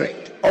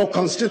district or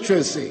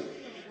constituency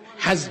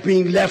has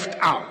been left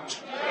out.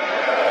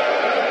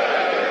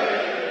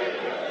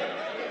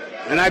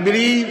 And I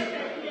believe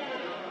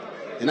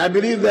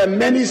there are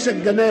many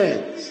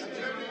Ghanaians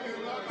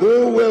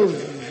who will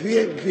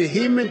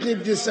vehemently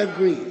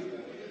disagree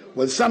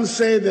when some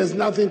say there's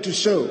nothing to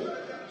show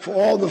for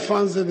all the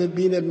funds that have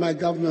been at my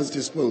government's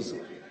disposal.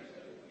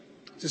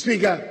 Mr.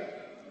 Speaker,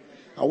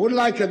 I would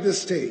like at this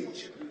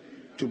stage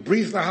to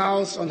brief the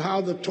House on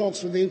how the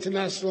talks with the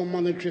International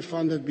Monetary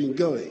Fund have been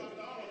going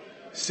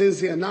since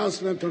the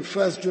announcement on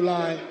 1st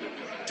July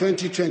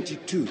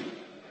 2022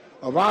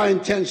 of our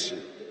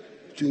intention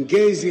to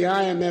engage the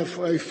IMF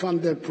for a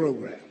funded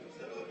program.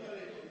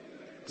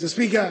 Mr.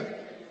 Speaker,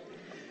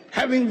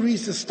 having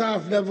reached a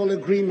staff-level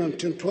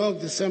agreement on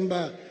 12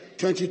 December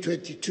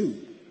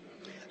 2022,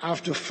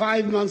 after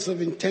 5 months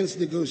of intense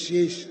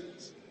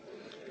negotiations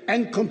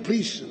and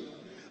completion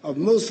of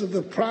most of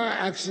the prior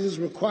actions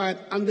required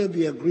under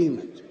the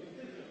agreement,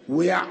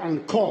 we are on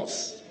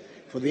course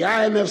for the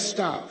IMF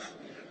staff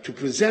to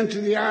present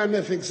to the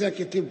IMF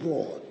Executive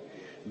Board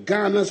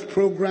Ghana's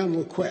program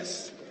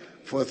request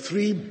for a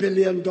 $3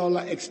 billion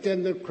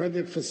extended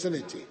credit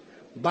facility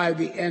by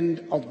the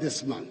end of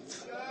this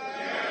month.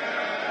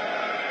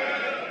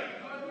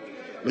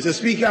 Mr.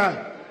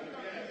 Speaker,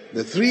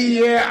 the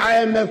 3-year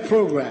IMF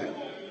program,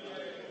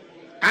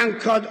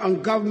 anchored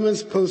on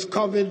government's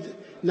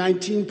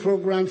post-COVID-19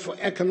 program for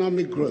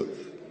economic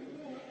growth,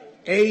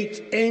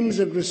 aims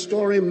at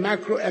restoring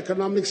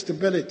macroeconomic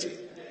stability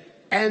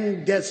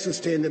and debt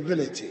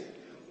sustainability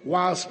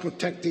whilst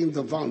protecting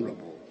the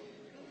vulnerable.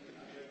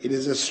 It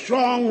is a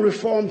strong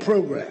reform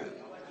program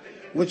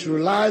which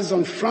relies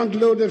on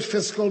front-loaded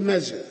fiscal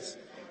measures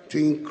to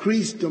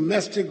increase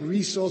domestic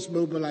resource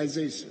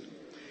mobilization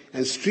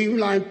and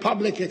streamline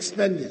public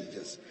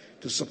expenditures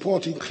to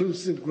support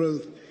inclusive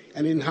growth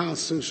and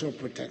enhance social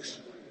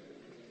protection.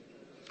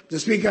 Mr.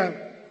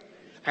 Speaker,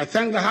 I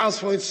thank the House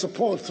for its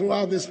support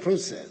throughout this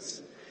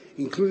process,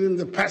 including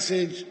the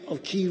passage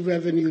of key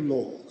revenue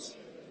laws.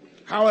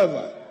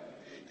 However,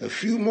 a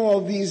few more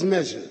of these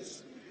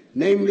measures,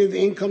 namely the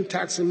Income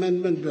Tax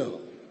Amendment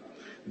Bill,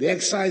 the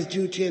Excise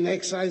Duty and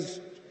Excise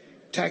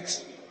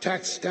Tax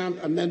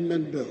Stamp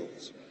Amendment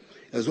Bills,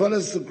 as well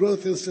as the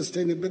Growth and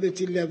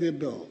Sustainability Levy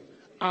Bill,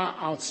 are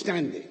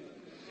outstanding,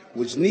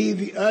 which need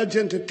the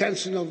urgent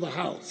attention of the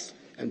House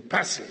and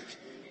passage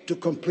to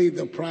complete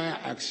the prior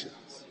actions.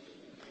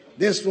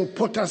 This will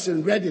put us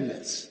in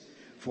readiness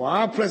for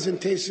our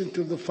presentation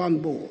to the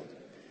Fund Board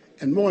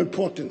and, more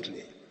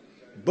importantly,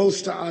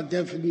 bolster our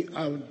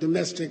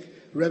domestic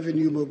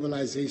revenue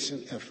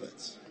mobilization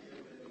efforts.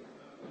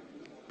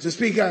 Mr.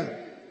 Speaker,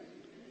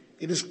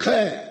 it is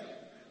clear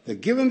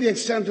that given the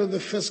extent of the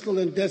fiscal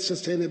and debt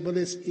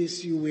sustainability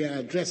issue we are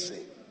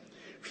addressing,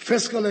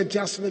 fiscal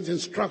adjustments and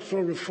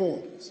structural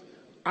reforms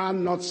are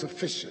not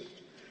sufficient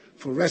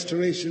for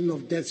restoration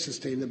of debt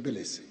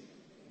sustainability.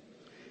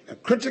 A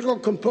critical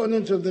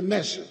component of the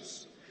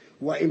measures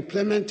we are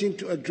implementing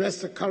to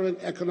address the current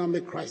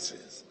economic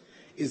crisis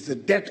is the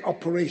debt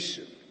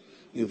operation,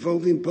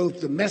 involving both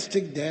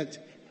domestic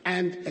debt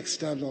and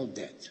external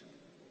debt.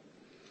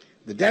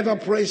 The debt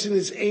operation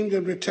is aimed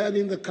at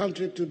returning the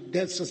country to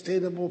debt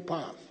sustainable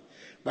path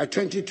by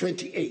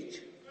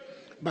 2028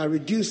 by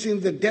reducing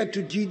the debt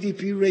to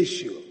GDP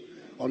ratio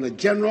on a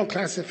general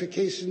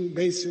classification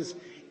basis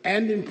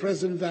and in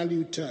present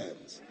value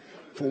terms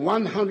from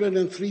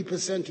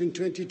 103% in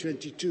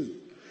 2022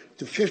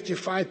 to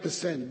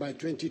 55% by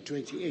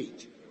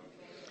 2028,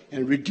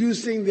 and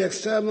reducing the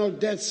external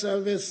debt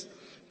service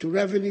to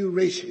revenue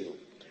ratio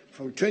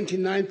from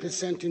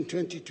 29% in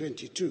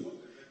 2022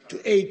 to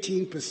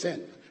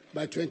 18%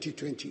 by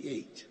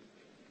 2028.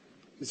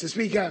 Mr.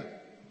 Speaker,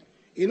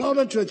 in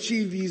order to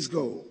achieve these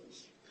goals,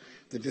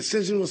 the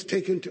decision was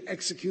taken to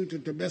execute a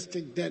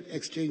domestic debt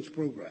exchange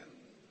program,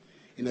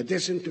 in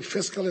addition to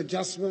fiscal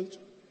adjustment,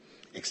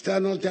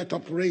 external debt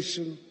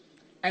operation,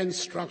 and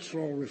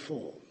structural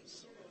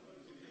reforms.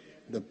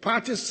 The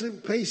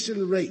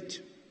participation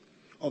rate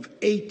of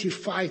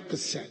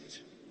 85%,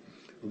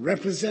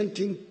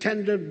 representing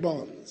tendered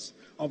bonds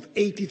of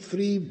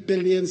 83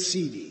 billion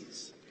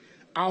cedis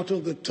out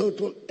of the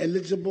total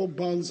eligible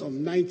bonds of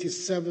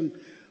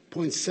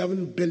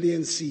 97.7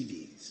 billion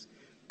cedis,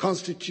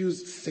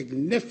 constitutes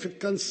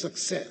significant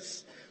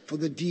success for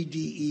the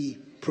DDE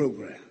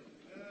program.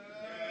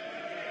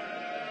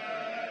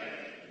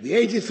 The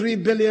 83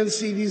 billion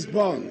cedis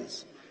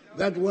bonds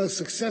that were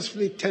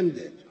successfully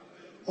tendered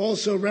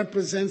also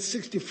represent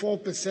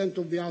 64%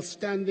 of the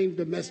outstanding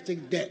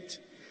domestic debt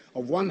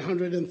of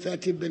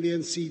 130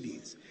 billion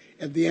cedis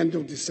at the end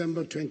of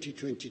December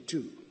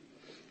 2022,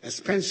 as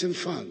pension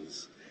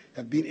funds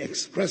have been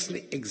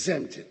expressly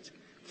exempted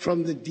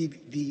from the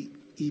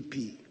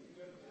DDEP.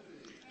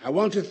 I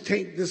want to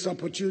take this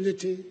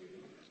opportunity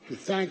to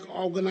thank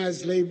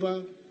organized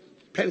labor,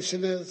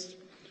 pensioners,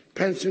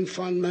 pension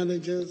fund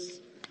managers,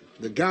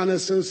 the Ghana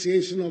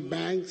Association of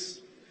Banks,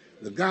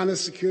 the Ghana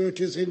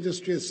Securities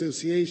Industry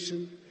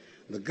Association,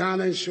 the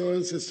Ghana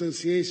Insurance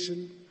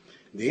Association,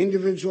 the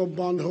Individual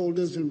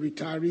Bondholders and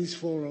Retirees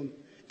Forum,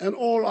 and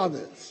all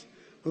others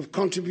who have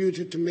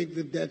contributed to make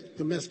the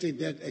domestic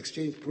debt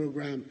exchange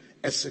program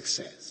a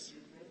success.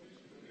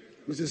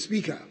 Mr.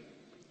 Speaker,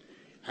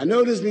 I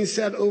know it has been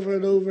said over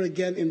and over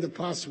again in the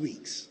past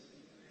weeks,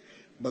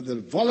 but the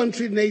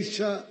voluntary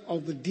nature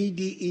of the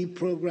DDE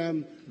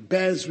program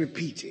bears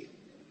repeating,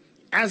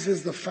 as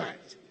is the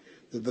fact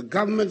that the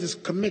government is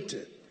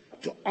committed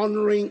to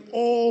honoring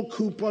all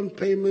coupon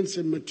payments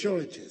and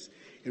maturities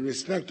in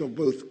respect of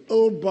both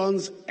old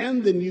bonds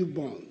and the new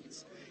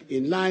bonds,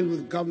 in line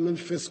with government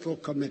fiscal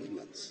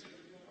commitments.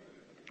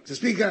 Mr.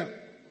 Speaker,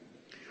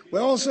 we're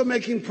also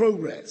making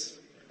progress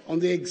on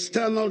the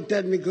external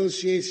debt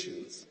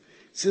negotiations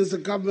since the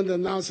government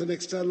announced an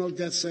external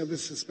debt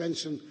service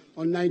suspension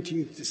on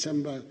 19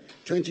 December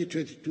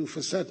 2022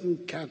 for certain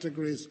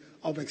categories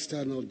of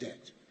external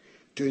debt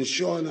to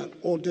ensure an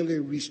orderly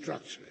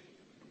restructuring.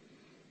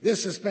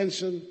 This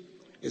suspension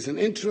is an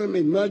interim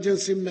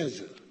emergency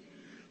measure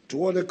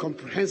toward a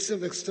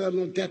comprehensive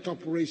external debt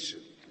operation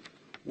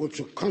which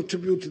will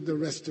contribute to the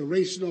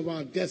restoration of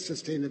our debt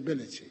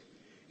sustainability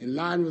in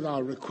line with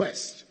our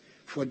request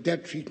for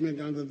debt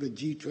treatment under the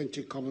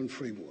G20 Common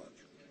Framework.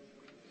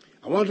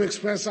 I want to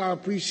express our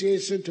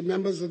appreciation to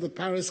members of the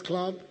Paris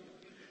Club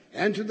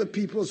and to the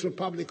People's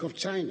Republic of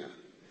China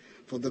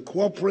for the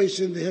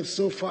cooperation they have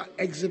so far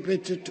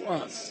exhibited to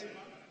us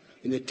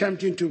in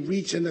attempting to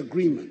reach an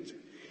agreement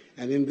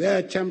and in their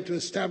attempt to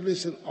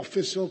establish an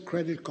official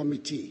credit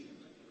committee.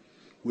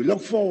 We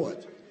look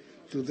forward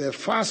to their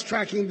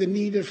fast-tracking the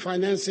needed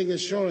financing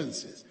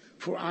assurances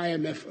for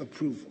IMF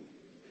approval.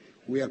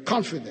 We are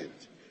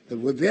confident that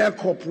with their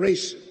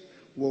cooperation,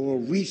 we will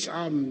reach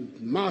our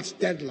March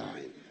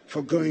deadline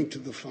for going to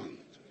the fund.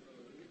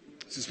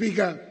 Mr.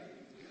 Speaker,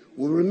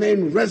 we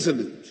remain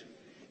resolute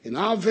in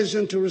our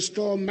vision to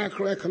restore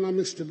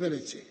macroeconomic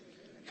stability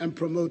and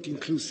promote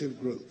inclusive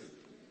growth.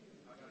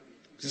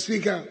 Mr.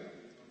 Speaker,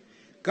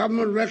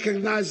 government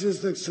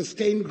recognizes that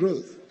sustained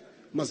growth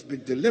must be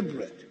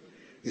deliberate,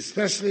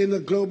 especially in a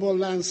global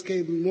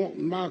landscape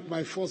marked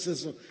by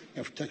forces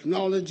of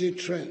technology,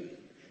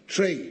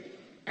 trade,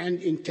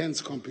 and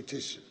intense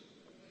competition.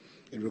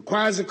 It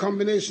requires a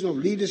combination of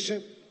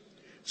leadership,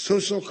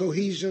 social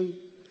cohesion,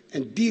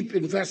 and deep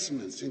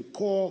investments in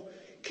core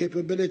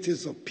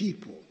capabilities of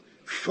people,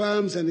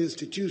 firms, and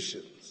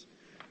institutions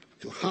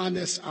to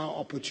harness our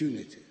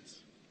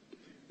opportunities.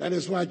 That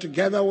is why,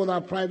 together with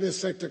our private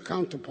sector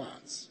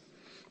counterparts,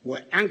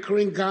 we're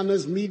anchoring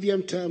Ghana's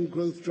medium-term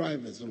growth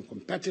drivers on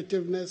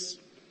competitiveness,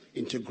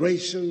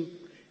 integration,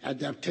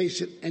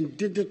 adaptation, and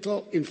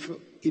digital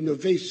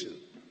innovation,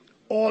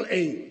 all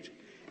aimed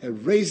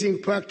at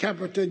raising per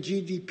capita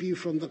GDP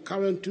from the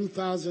current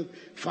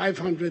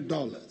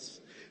 $2,500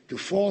 to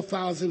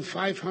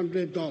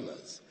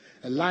 $4,500,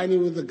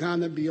 aligning with the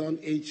Ghana Beyond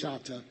Aid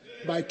Charter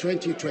by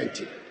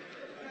 2020.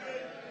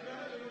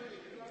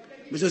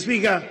 Mr.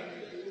 Speaker,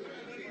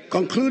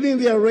 concluding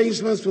the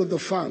arrangements with the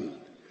fund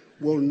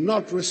will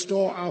not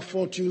restore our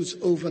fortunes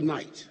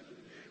overnight,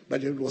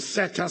 but it will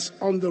set us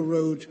on the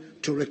road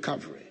to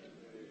recovery.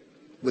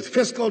 With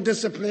fiscal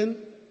discipline,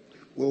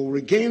 we will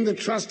regain the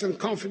trust and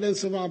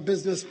confidence of our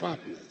business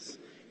partners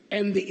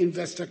and the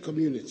investor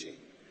community,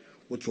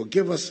 which will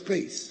give us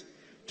space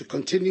to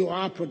continue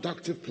our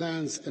productive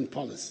plans and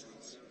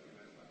policies.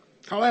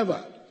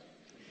 However,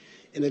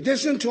 in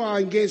addition to our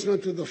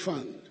engagement with the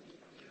fund,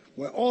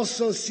 we're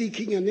also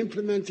seeking and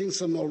implementing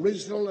some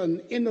original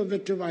and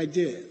innovative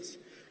ideas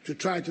to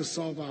try to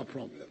solve our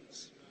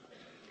problems.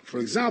 For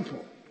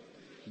example,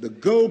 the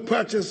Gold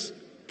Purchase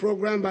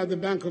Program by the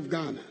Bank of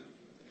Ghana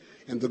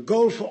and the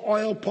Gold for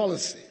Oil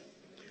policy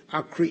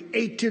are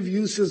creative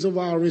uses of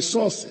our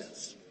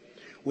resources,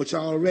 which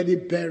are already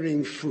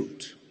bearing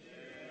fruit.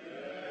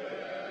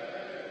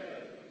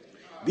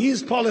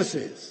 These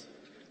policies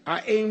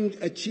are aimed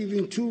at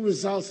achieving two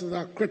results that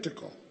are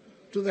critical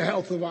to the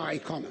health of our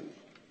economy.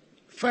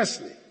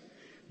 Firstly,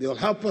 they will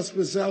help us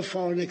preserve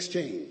foreign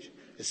exchange,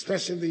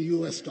 especially the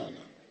US dollar.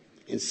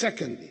 And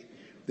secondly,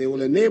 they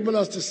will enable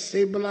us to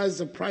stabilize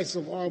the price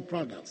of oil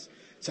products,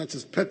 such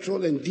as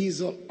petrol and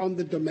diesel, on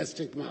the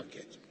domestic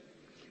market.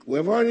 We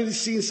have already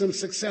seen some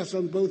success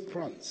on both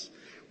fronts,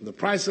 with the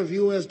price of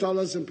US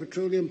dollars and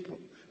petroleum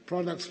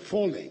products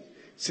falling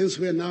since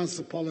we announced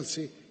the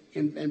policy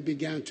and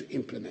began to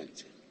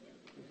implement it.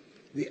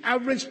 The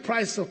average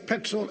price of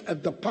petrol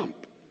at the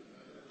pump,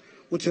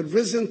 which had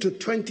risen to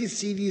 20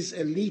 cedis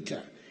a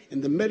litre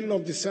in the middle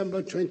of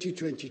December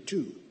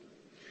 2022,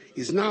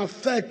 is now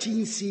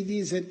 13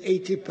 cedis and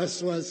 80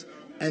 pesos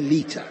a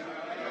litre.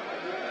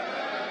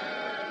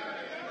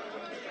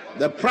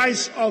 The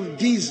price of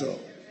diesel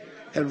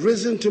had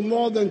risen to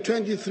more than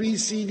 23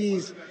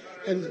 cedis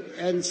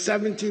and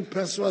 70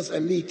 pesos a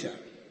litre,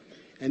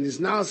 and is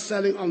now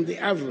selling on the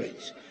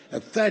average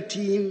at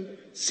 13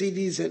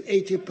 cedis and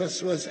 80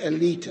 pesos a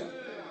litre,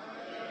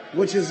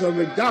 which is a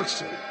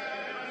reduction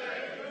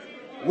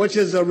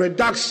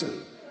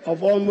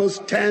of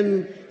almost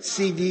 10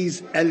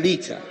 cedis a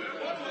litre.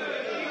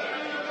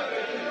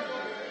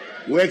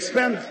 We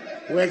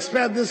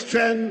expect this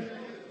trend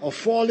of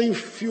falling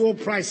fuel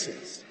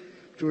prices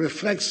to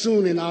reflect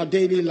soon in our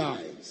daily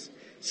lives,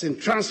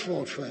 since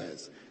transport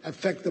fares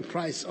affect the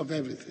price of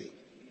everything.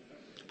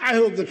 I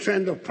hope the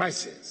trend of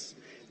prices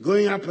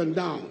going up and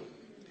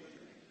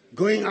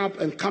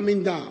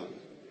coming down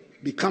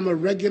become a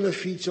regular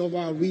feature of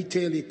our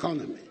retail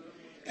economy,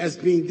 as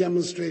being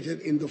demonstrated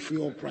in the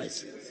fuel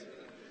prices.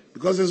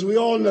 Because as we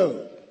all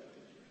know,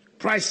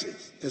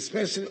 prices,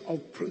 especially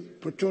of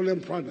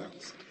petroleum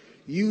products,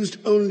 used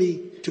only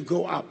to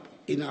go up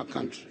in our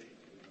country.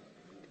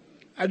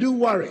 I do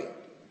worry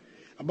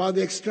about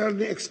the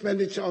external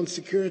expenditure on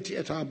security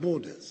at our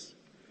borders,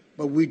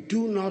 but we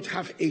do not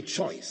have a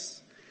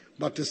choice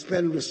but to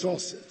spend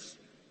resources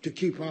to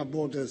keep our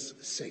borders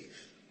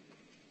safe.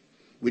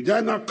 We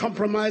dare not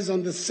compromise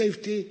on the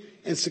safety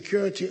and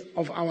security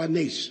of our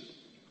nation.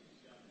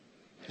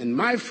 And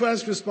my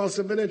first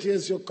responsibility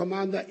as your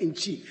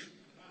Commander-in-Chief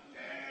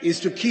is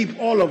to keep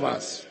all of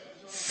us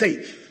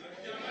safe.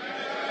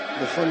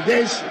 The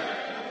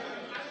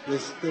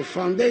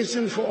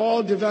foundation for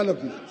all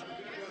development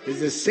is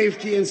the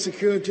safety and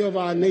security of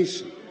our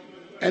nation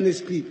and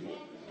its people.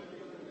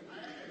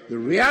 The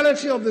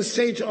reality of the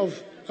state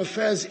of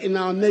affairs in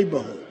our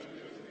neighborhood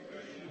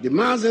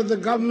demands that the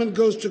government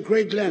goes to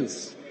great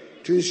lengths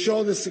to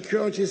ensure the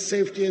security,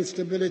 safety, and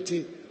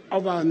stability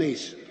of our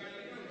nation.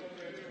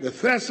 The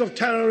threats of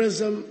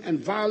terrorism and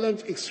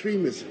violent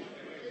extremism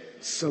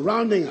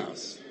surrounding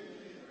us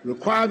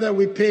require that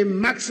we pay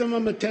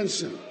maximum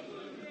attention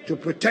to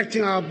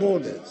protecting our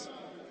borders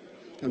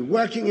and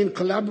working in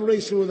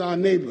collaboration with our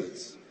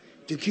neighbors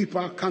to keep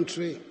our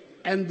country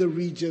and the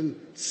region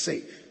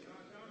safe.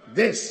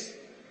 This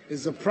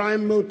is the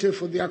prime motive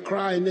for the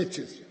Accra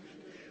Initiative,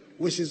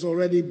 which is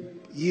already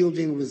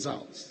yielding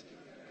results.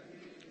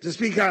 Mr.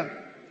 Speaker,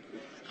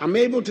 I'm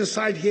able to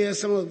cite here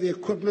some of the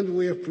equipment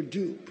we have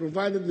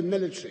provided the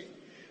military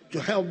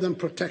to help them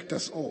protect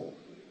us all.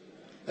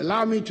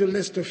 Allow me to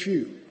list a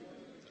few.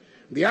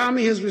 The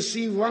Army has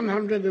received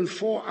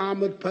 104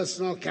 armored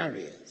personnel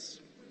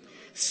carriers,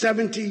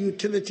 70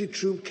 utility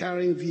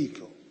troop-carrying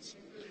vehicles,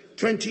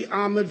 20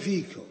 armored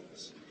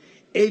vehicles,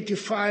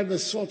 85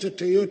 assorted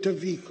Toyota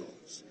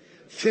vehicles,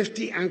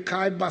 50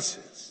 Ankai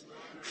buses,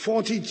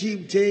 40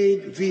 Jeep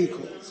Jade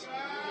vehicles,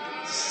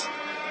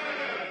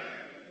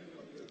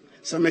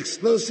 some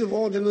explosive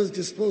ordnance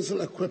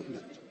disposal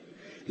equipment,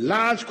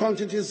 large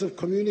quantities of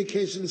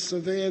communications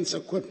surveillance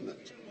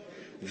equipment,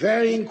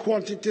 varying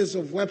quantities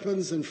of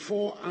weapons, and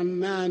 4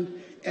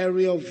 unmanned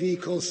aerial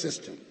vehicle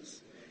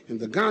systems. And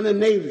the Ghana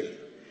Navy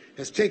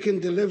has taken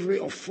delivery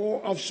of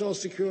 4 offshore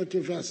security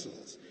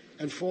vessels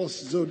and 4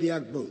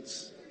 Zodiac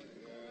boats.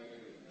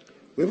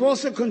 We've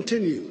also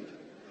continued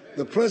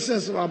the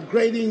process of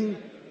upgrading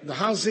the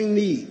housing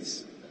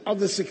needs of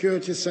the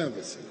security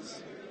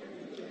services.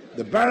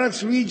 The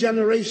Barracks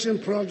Regeneration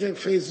Project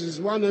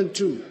Phases 1 and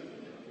 2,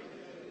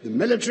 the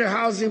Military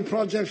Housing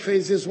Project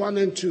Phases 1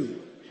 and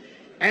 2,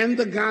 and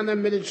the Ghana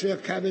Military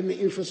Academy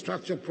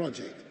Infrastructure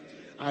Project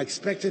are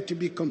expected to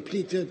be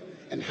completed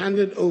and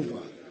handed over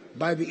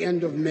by the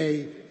end of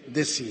May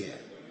this year.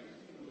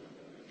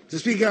 Mr.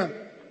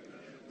 Speaker,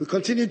 we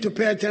continue to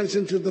pay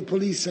attention to the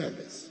police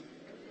service.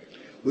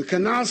 We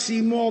can now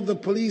see more of the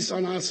police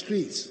on our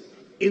streets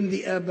in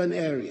the urban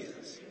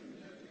areas.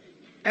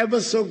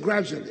 Ever so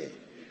gradually,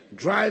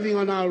 driving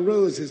on our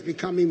roads is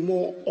becoming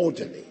more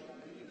orderly.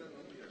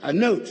 I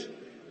note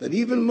that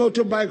even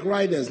motorbike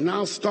riders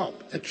now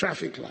stop at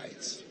traffic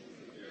lights.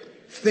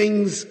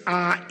 Things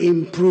are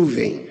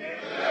improving.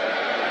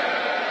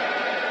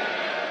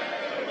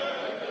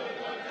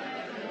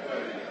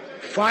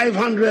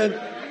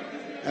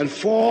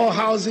 $504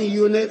 housing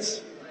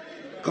units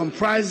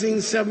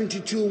comprising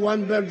 72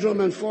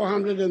 one-bedroom and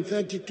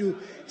 432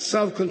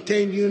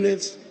 self-contained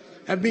units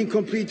have been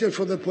completed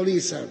for the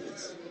police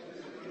service.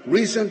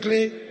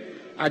 Recently,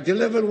 I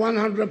delivered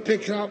 100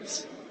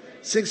 pickups,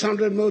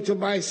 600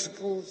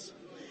 motorbicycles,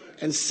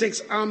 and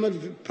 6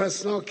 armored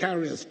personnel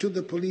carriers to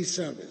the police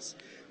service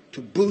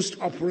to boost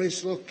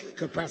operational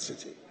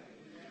capacity.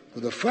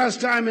 For the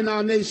first time in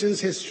our nation's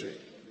history,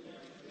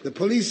 the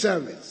police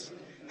service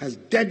has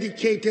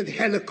dedicated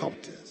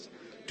helicopters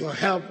to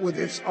help with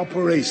its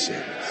operations.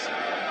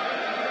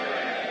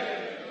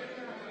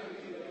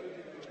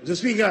 Mr.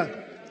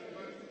 Speaker,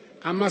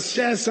 I must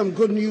share some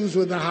good news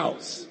with the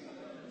House.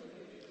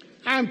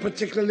 I am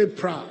particularly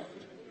proud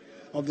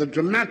of the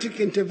dramatic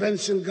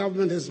intervention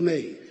government has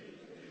made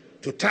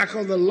to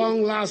tackle the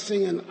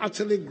long-lasting and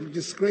utterly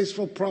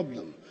disgraceful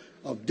problem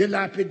of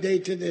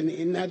dilapidated and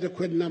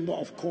inadequate number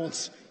of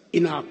courts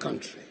in our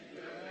country.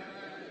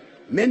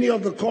 Many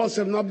of the courts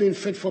have not been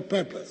fit for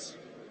purpose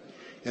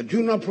and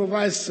do not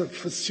provide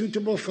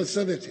suitable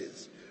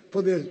facilities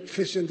for the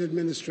efficient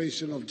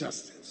administration of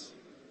justice.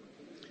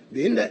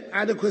 The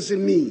inadequacy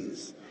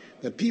means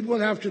that people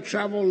have to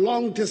travel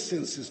long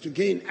distances to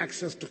gain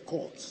access to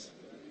courts.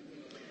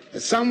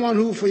 As someone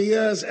who for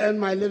years earned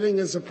my living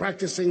as a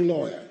practicing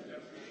lawyer,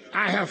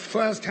 I have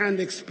first-hand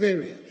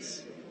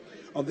experience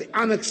of the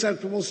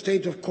unacceptable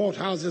state of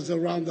courthouses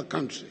around the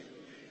country,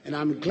 and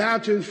I'm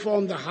glad to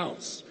inform the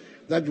House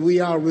that we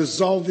are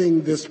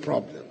resolving this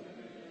problem.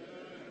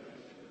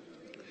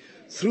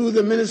 Through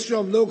the Ministry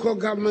of Local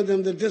Government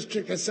and the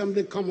District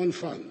Assembly Common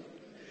Fund,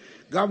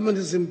 government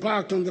has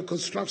embarked on the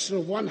construction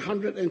of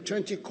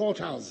 120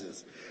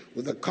 courthouses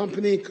with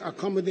accompanying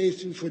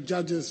accommodation for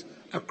judges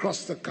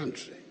across the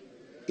country.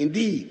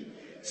 Indeed,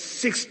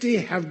 60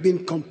 have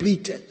been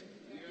completed,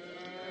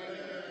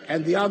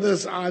 and the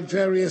others are at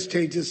various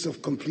stages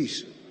of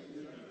completion.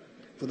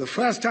 For the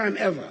first time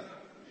ever,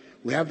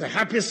 we have the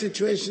happy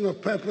situation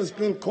of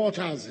purpose-built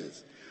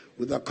courthouses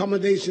with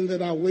accommodation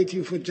that are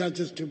waiting for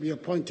judges to be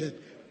appointed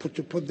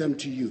to put them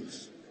to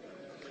use.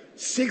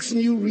 6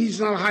 new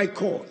regional high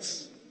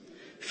courts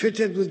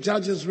fitted with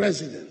judges'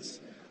 residence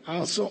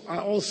are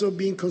also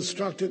being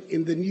constructed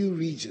in the new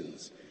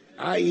regions,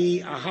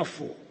 i.e.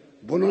 Ahafo,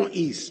 Bono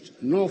East,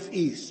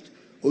 Northeast,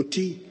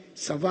 Oti,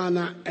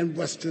 Savannah, and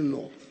Western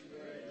North.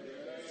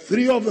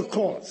 3 of the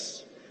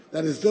courts,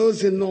 that is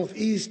those in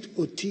Northeast,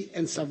 Oti,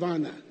 and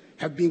Savannah,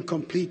 have been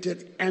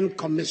completed and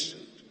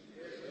commissioned.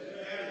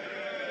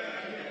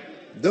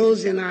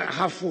 Those in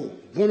Ahafo,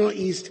 Bono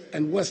East,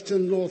 and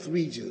Western North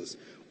regions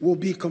will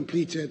be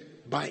completed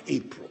by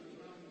April.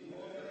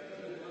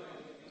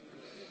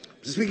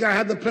 Mr. Speaker, I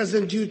had the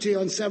President's duty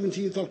on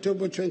 17th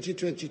October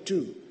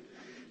 2022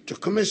 to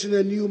commission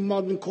a new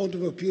modern Court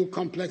of Appeal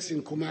complex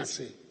in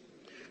Kumasi,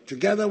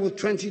 together with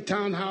 20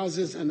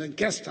 townhouses and a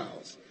guest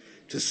house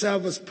to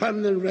serve as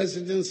permanent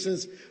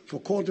residences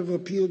for Court of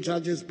Appeal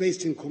judges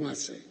based in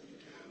Kumasi,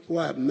 who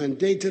are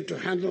mandated to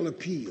handle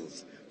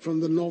appeals from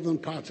the northern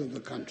part of the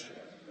country.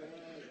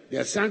 The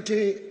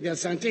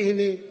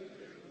Asantehene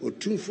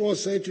Otumfuo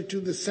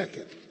Osei-Tutu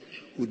II,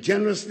 who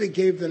generously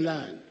gave the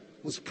land,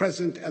 was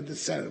present at the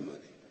ceremony.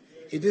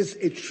 It is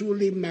a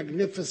truly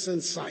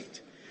magnificent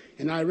sight,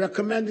 and I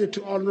recommend it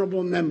to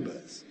honorable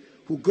members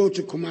who go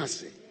to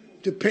Kumasi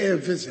to pay a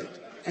visit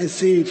and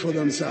see it for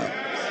themselves.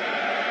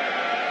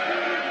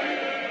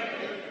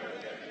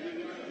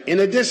 In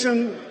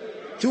addition,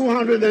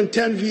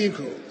 210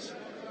 vehicles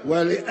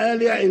were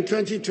earlier in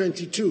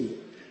 2022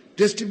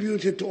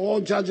 distributed to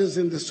all judges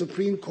in the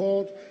Supreme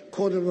Court,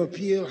 Court of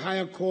Appeal,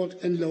 Higher Court,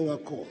 and lower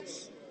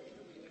courts.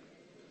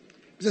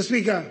 Mr.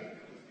 Speaker,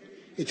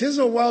 it is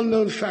a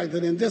well-known fact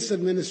that in this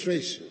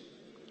administration,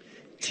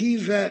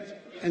 TVET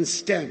and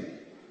STEM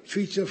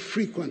feature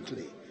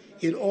frequently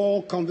in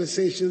all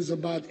conversations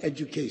about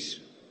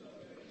education.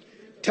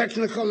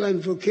 Technical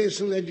and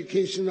vocational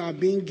education are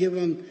being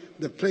given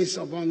the place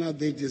of honor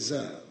they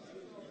deserve.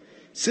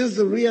 Since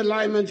the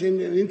realignment and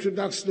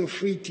introduction of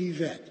free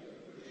TVET,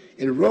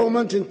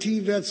 enrollment in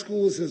TVET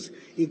schools has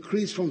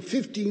increased from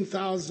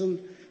 13,000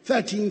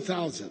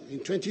 in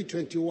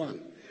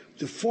 2021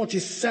 to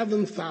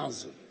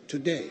 47,000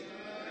 today.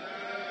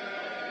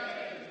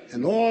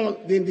 And all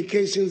the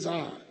indications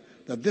are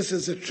that this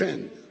is a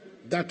trend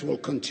that will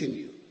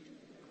continue.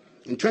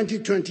 In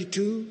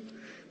 2022,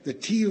 the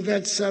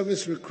TVET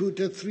service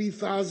recruited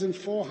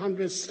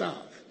 3,400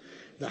 staff,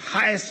 the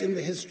highest in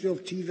the history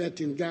of TVET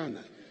in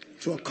Ghana,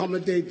 to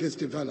accommodate this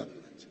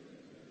development.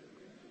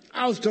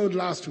 I was told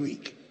last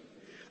week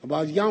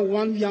about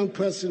one young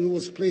person who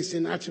was placed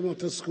in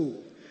Achimota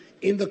School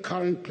in the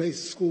current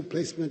school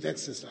placement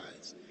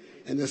exercise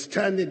and has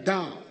turned it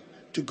down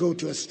to go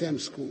to a STEM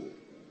school.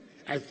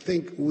 I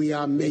think we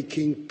are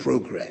making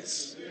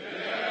progress.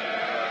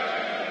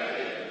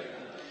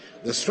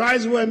 The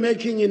strides we're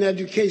making in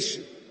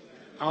education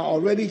are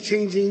already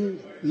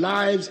changing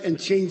lives and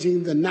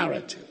changing the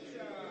narrative.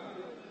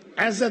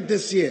 As of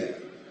this year,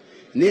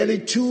 nearly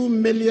 2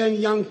 million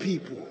young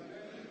people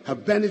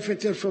have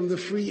benefited from the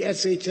free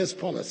SHS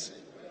policy.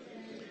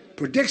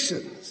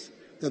 Predictions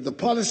that the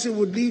policy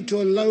would lead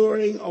to a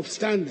lowering of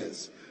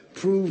standards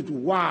proved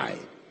wide,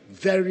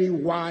 very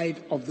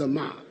wide of the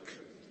mark.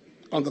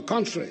 On the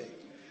contrary,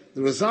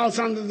 the results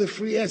under the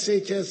free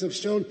SHS have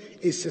shown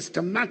a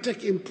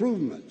systematic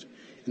improvement,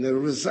 and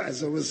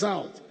as a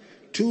result,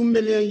 2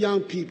 million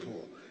young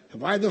people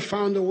have either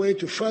found a way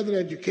to further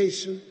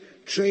education,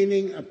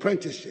 training,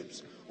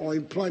 apprenticeships, or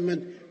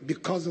employment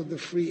because of the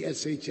free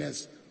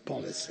SHS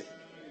policy.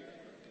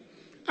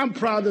 I'm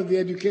proud of the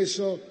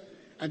additional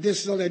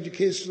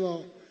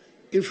educational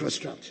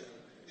infrastructure,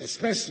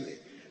 especially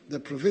the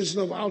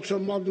provision of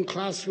ultra-modern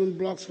classroom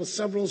blocks for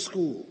several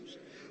schools,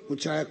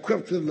 which are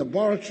equipped with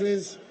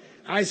laboratories,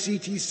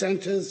 ICT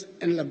centers,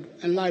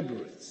 and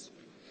libraries.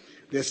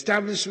 The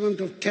establishment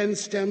of 10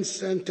 STEM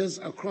centers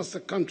across the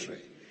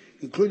country,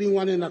 including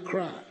one in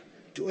Accra,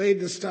 to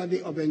aid the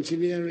study of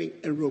engineering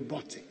and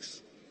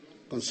robotics.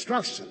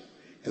 Construction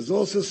has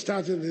also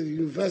started at the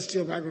University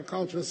of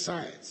Agricultural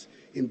Science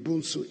in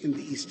Bunsu in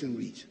the Eastern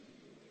region.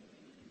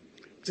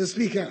 Mr.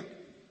 Speaker,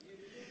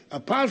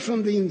 apart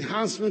from the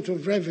enhancement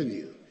of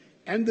revenue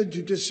and the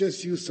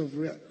judicious use of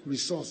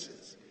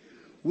resources,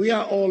 we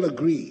are all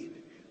agreed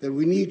that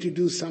we need to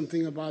do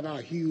something about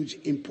our huge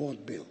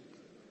import bill.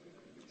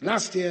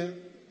 Last year,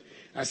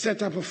 I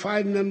set up a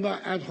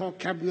 5-member ad hoc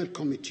cabinet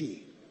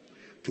committee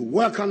to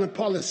work on a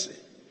policy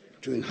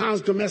to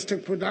enhance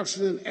domestic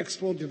production and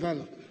export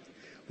development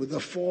with a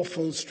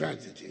fourfold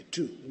strategy.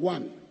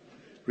 1,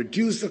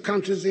 reduce the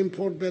country's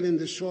import bill in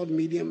the short,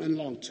 medium, and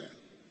long term.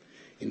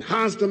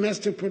 Enhance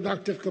domestic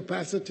productive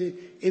capacity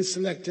in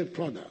selected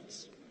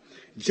products.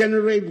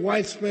 Generate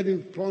widespread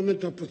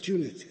employment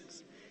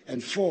opportunities.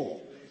 And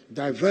 4,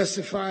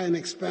 diversify and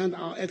expand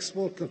our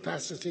export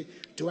capacity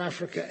to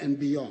Africa and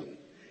beyond,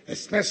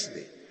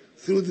 especially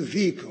through the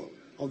vehicle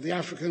of the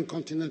African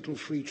Continental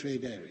Free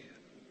Trade Area.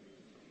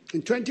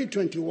 In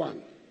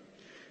 2021,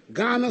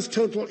 Ghana's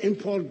total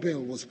import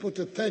bill was put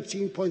at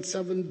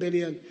 $13.7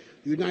 billion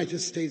United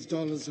States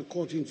dollars,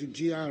 according to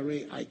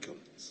GRA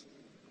icons.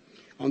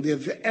 On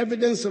the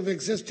evidence of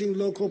existing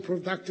local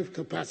productive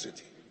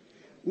capacity,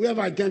 we have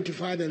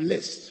identified a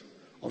list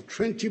of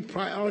 20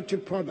 priority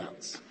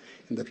products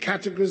in the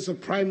categories of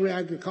primary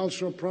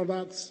agricultural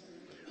products,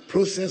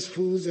 processed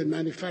foods, and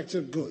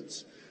manufactured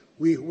goods,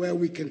 where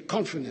we can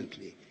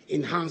confidently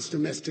enhance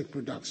domestic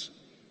production.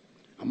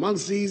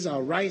 Amongst these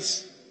are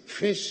rice,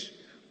 fish,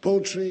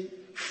 poultry,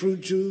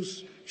 fruit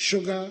juice,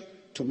 sugar,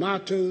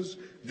 tomatoes,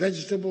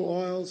 vegetable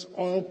oils,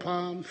 oil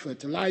palm,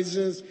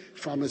 fertilizers,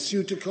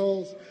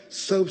 pharmaceuticals,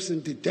 soaps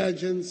and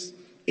detergents,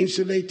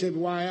 insulated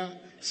wire,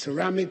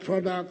 ceramic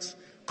products,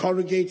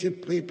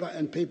 corrugated paper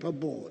and paper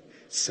board,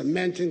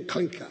 cement and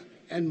clinker,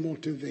 and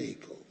motor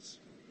vehicles.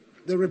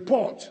 The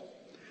report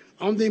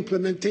on the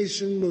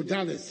implementation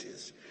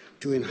modalities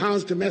to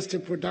enhance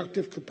domestic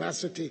productive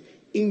capacity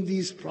in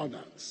these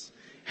products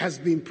has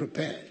been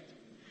prepared,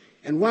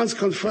 and once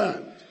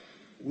confirmed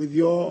with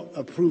your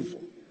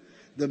approval,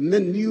 the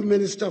new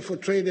Minister for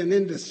Trade and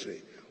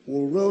Industry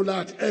will roll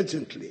out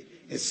urgently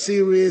a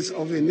series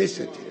of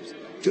initiatives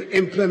to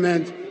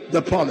implement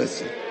the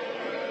policy.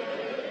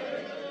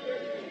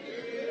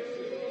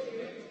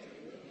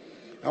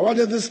 I want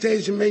at this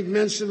stage to make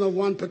mention of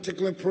one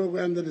particular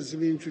program that has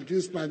been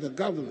introduced by the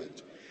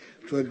government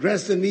to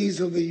address the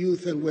needs of the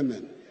youth and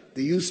women,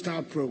 the Youth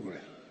Start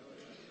program.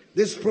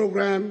 This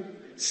program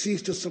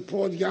seeks to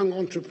support young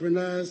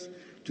entrepreneurs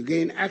to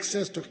gain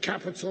access to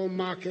capital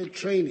market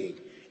training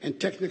and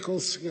technical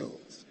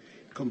skills,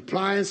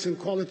 compliance and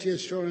quality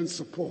assurance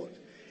support,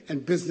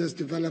 and business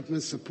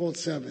development support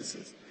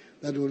services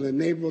that will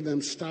enable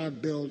them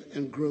start, build,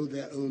 and grow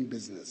their own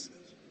businesses.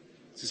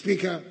 Mr.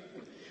 Speaker,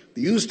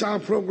 the Youth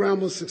Start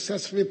program was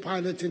successfully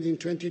piloted in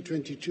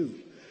 2022,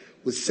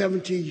 with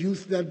 70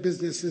 youth-led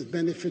businesses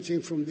benefiting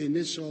from the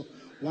initial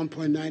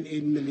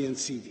 1.98 million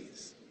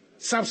cedis.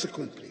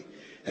 Subsequently,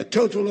 a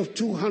total of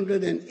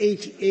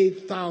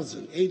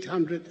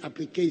 288,800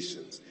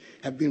 applications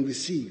have been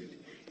received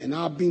and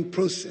are being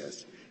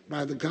processed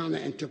by the Ghana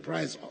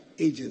Enterprise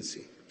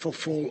Agency for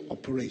full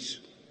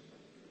operation.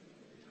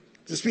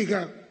 Mr.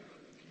 Speaker,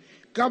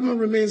 government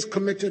remains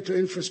committed to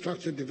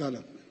infrastructure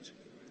development.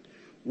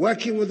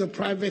 Working with the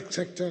private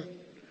sector,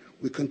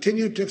 we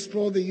continue to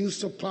explore the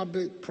use of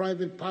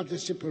public-private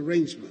partnership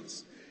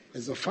arrangements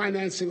as a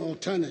financing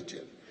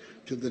alternative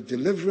to the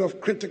delivery of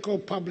critical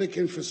public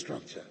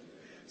infrastructure,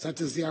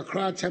 such as the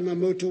Accra-Tema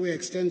motorway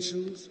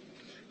extensions,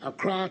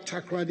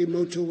 Accra-Takoradi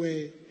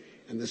motorway,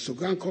 and the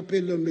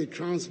Sogankope-Lome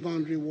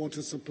transboundary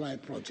water supply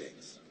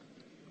projects.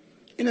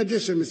 In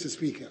addition, Mr.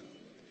 Speaker,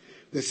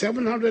 the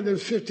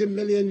 $750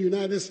 million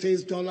United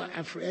States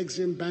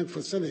Afro-Exim Bank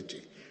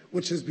facility,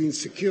 which has been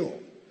secured,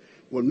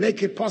 will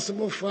make it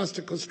possible for us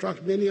to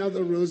construct many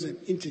other roads and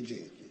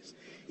interchanges,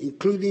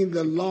 including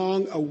the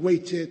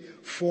long-awaited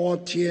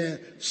four-tier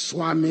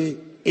Swami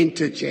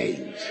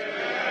interchange.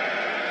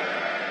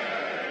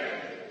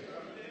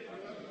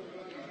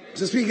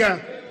 Mr.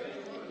 Speaker,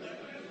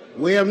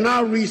 we have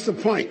now reached a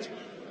point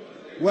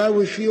where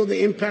we feel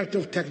the impact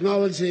of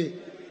technology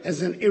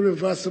as an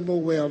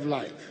irreversible way of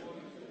life.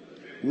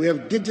 We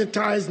have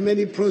digitized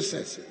many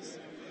processes.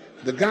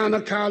 The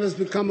Ghana card has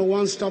become a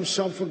one-stop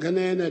shop for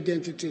Ghanaian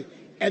identity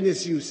and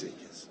its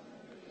usages.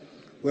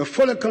 We're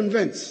fully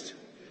convinced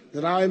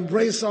that our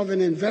embrace of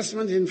an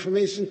investment in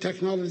information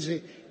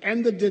technology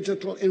and the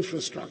digital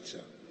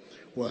infrastructure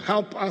will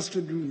help us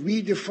to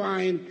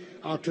redefine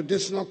our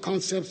traditional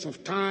concepts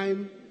of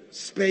time,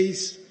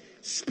 space,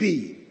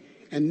 speed,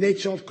 and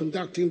nature of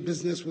conducting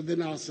business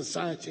within our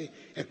society,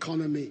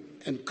 economy,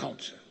 and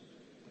culture.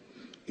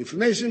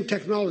 Information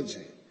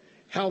technology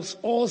helps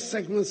all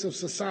segments of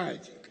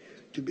society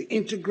to be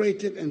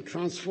integrated and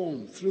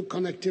transformed through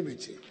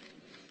connectivity,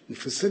 in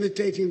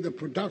facilitating the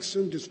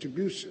production,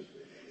 distribution,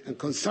 and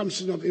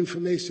consumption of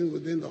information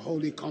within the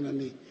whole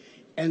economy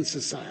and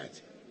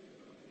society.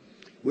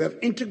 We have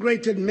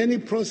integrated many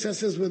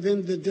processes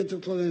within the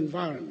digital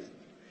environment,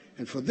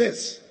 and for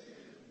this,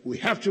 we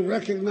have to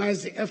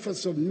recognize the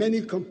efforts of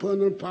many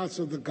component parts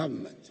of the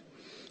government,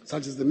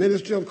 such as the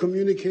Ministry of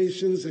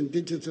Communications and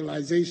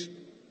Digitalization,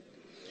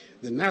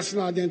 the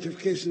National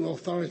Identification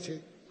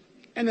Authority,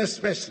 and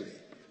especially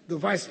the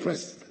Vice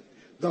President,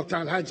 Dr.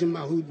 Alhaji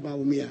Mahood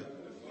Bawumia,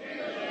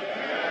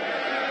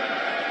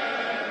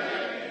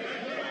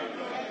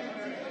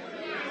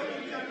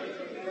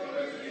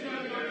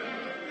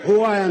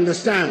 who I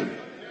understand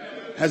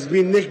has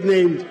been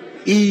nicknamed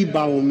E.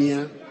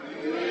 Bawumia.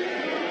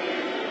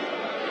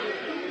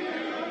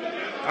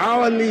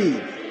 Our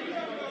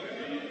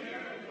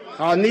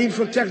need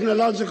for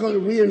technological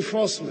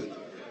reinforcement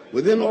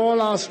within all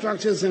our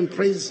structures and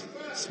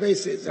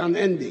spaces is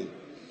unending,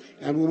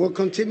 and we will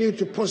continue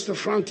to push the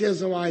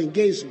frontiers of our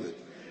engagement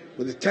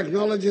with the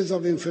technologies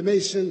of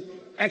information,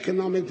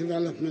 economic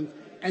development,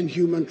 and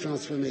human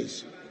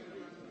transformation.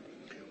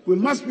 We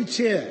must be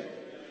cheered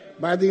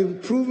by the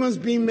improvements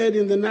being made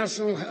in the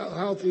National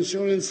Health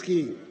Insurance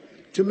Scheme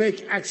to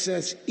make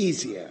access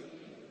easier.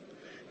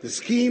 The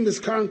scheme is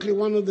currently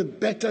one of the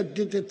better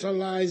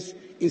digitalized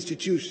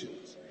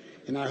institutions,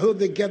 and I hope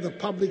they get the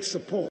public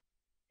support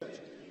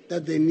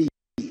that they need.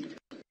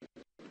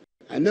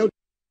 I note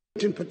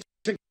in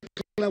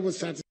particular with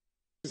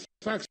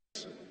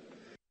satisfaction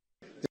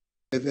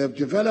that they have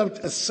developed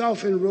a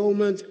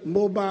self-enrollment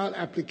mobile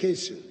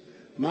application,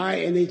 My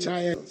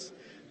NHIS,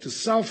 to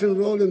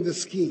self-enroll in the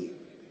scheme,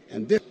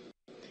 and this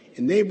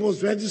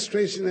enables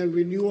registration and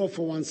renewal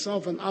for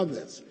oneself and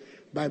others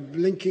by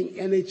linking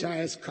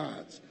NHIS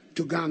cards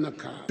to Ghana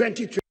Card.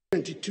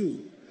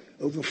 2022,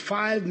 over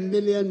 5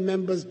 million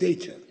members'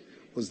 data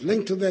was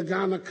linked to their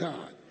Ghana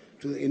Card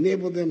to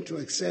enable them to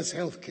access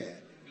health care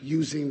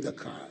using the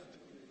card.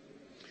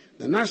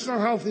 The National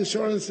Health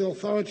Insurance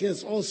Authority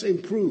has also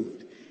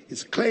improved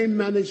its claim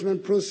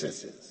management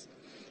processes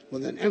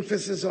with an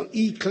emphasis on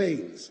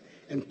e-claims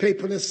and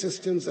paperless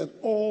systems at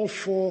all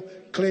 4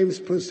 claims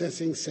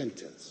processing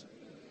centers.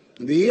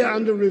 In the year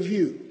under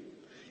review,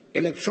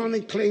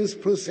 electronic claims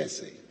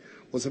processing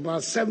was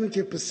about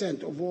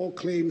 70% of all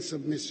claim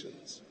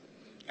submissions.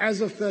 As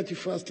of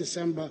 31st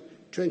December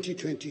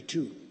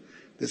 2022,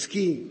 the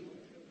scheme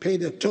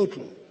paid a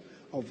total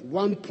of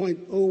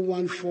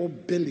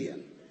 1.014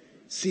 billion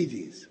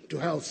cedis to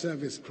health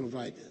service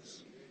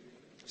providers.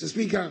 Mr.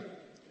 Speaker,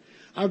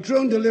 our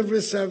drone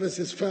delivery service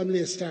is firmly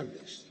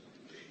established.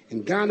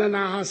 In Ghana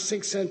now has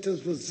 6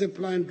 centers for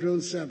zipline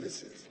drone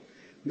services,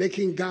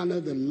 making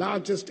Ghana the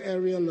largest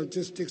aerial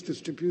logistics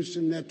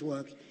distribution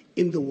network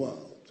in the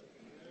world.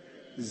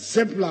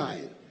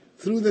 Zipline,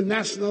 through the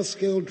national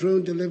scale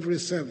drone delivery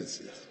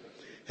services,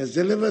 has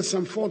delivered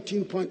some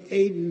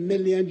 14.8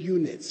 million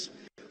units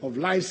of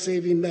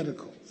life-saving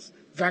medicals,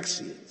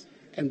 vaccines,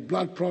 and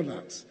blood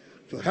products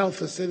to health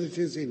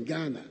facilities in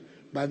Ghana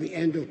by the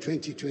end of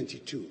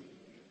 2022.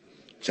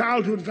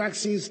 Childhood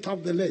vaccines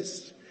top the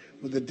list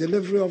with the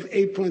delivery of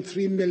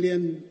 8.3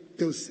 million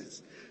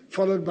doses,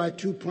 followed by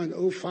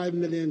 2.05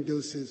 million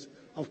doses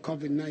of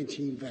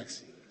COVID-19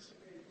 vaccines.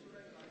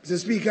 Mr.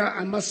 Speaker,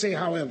 I must say,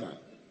 however,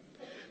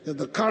 that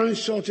the current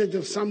shortage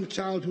of some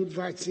childhood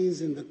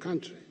vaccines in the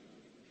country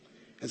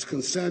has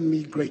concerned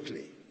me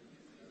greatly.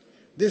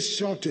 This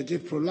shortage,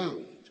 if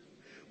prolonged,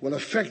 will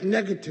affect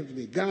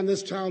negatively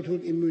Ghana's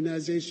childhood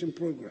immunization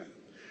program,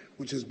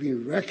 which has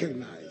been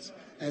recognized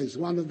as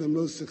one of the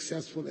most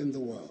successful in the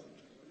world.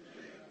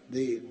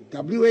 The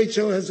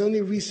WHO has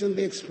only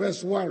recently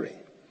expressed worry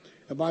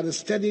about a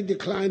steady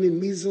decline in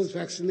measles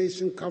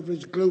vaccination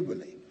coverage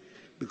globally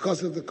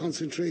because of the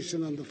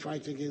concentration on the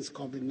fight against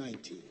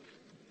COVID-19.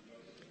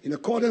 In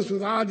accordance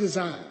with our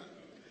desire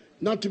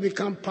not to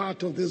become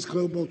part of this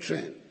global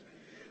trend,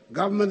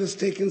 government has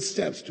taken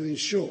steps to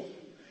ensure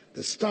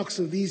the stocks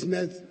of these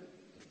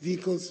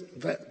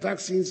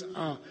vaccines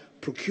are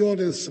procured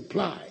and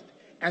supplied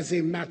as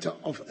a matter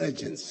of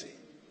urgency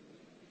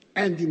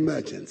and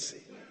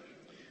emergency.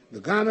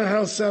 The Ghana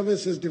Health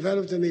Service has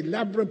developed an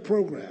elaborate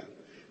program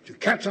to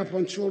catch up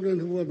on children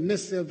who have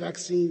missed their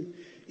vaccine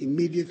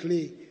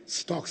immediately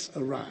stocks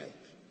arrive.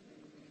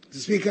 Mr.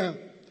 Speaker,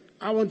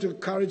 I want to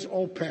encourage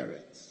all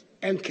parents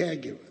and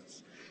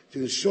caregivers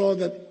to ensure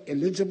that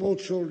eligible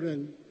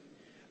children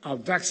are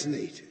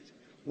vaccinated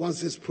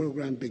once this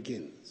program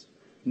begins.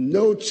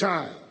 No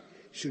child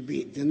should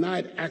be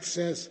denied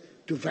access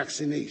to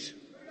vaccination.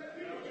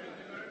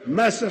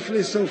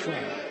 Mercifully so far,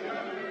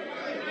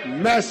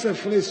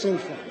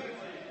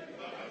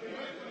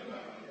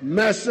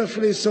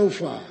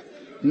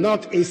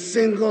 not a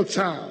single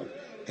child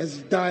has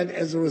died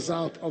as a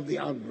result of the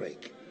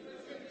outbreak.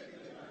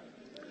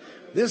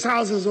 This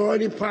House has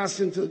already passed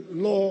into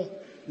law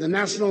the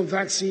National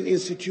Vaccine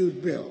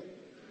Institute Bill,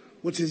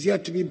 which is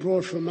yet to be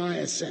brought for my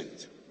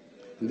assent.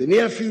 In the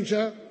near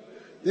future,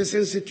 this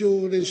institute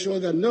will ensure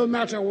that no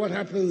matter what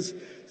happens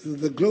to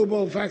the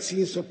global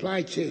vaccine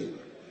supply chain,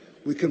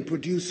 we can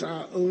produce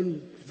our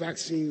own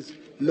vaccines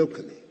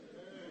locally.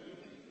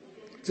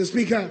 Mr.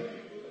 Speaker,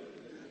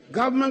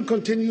 government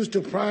continues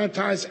to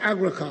prioritize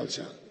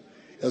agriculture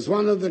as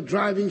one of the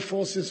driving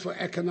forces for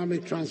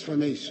economic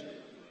transformation.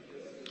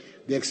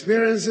 The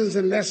experiences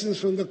and lessons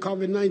from the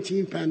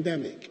COVID-19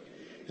 pandemic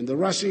and the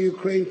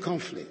Russia-Ukraine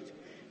conflict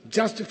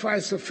justify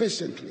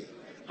sufficiently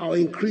our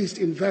increased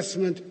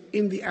investment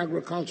in the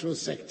agricultural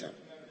sector.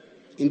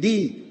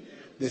 Indeed,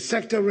 the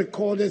sector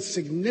recorded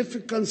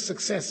significant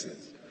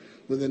successes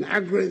with an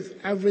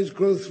average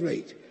growth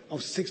rate of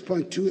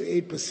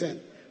 6.28%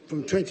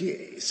 from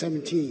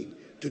 2017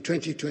 to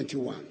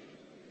 2021.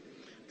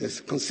 This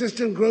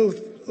consistent growth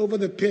over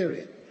the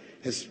period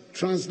has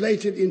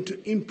translated into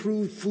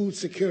improved food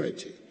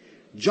security,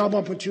 job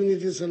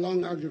opportunities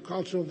along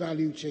agricultural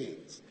value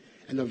chains,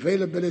 and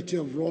availability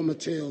of raw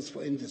materials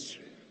for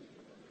industry.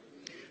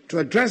 To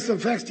address the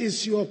vexed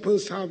issue of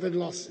post-harvest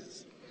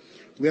losses,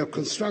 we have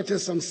constructed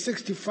some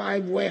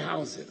 65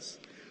 warehouses,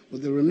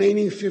 with the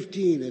remaining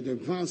 15 at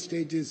advanced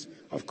stages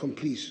of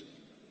completion.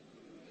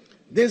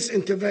 This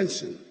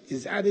intervention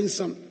is adding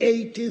some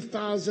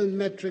 80,000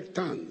 metric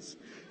tons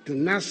to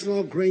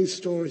national grain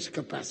storage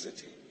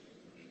capacity.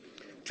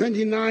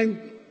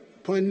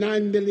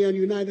 29.9 million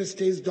United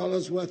States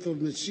dollars worth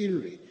of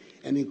machinery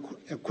and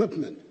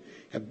equipment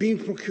have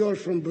been procured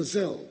from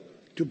Brazil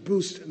to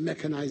boost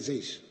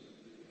mechanization.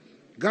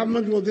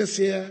 Government will this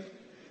year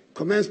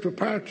commence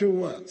preparatory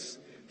works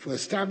for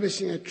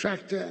establishing a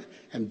tractor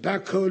and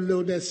backhoe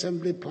loader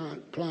assembly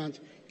plant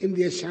in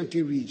the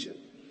Ashanti region,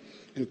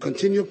 and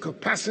continue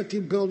capacity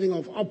building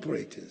of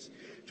operators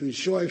to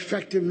ensure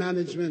effective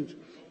management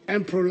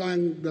and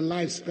prolong the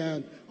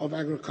lifespan of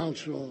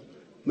agricultural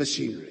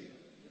machinery.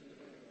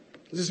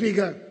 Mr.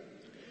 Speaker,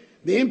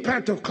 the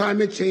impact of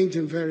climate change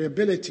and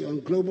variability on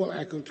global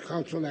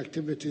agricultural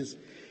activities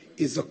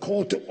is a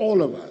call to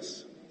all of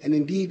us, and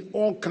indeed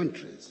all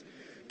countries,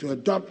 to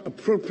adopt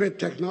appropriate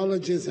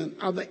technologies and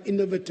other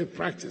innovative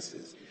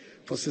practices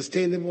for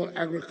sustainable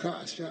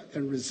agriculture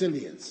and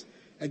resilience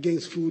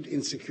against food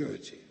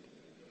insecurity.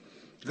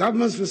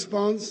 Government's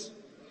response,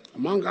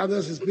 among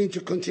others, has been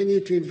to continue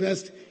to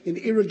invest in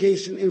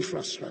irrigation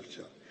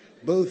infrastructure,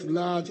 both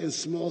large and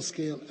small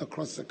scale,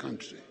 across the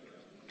country.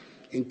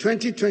 In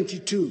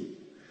 2022,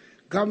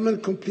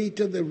 government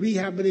completed the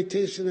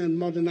rehabilitation and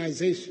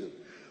modernization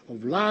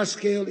of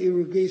large-scale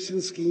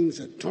irrigation schemes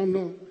at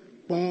Tono,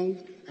 Bong,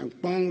 and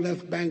Kpong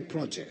Left Bank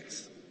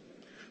projects.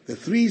 The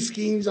three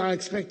schemes are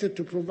expected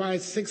to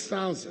provide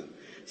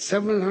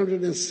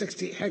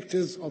 6,760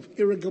 hectares of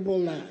irrigable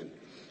land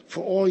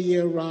for all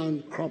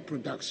year-round crop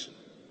production.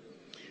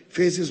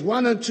 Phases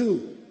 1 and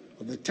 2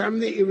 of the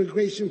Tamale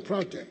irrigation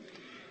project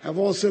have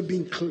also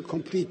been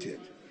completed,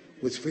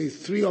 with Phase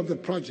 3 of the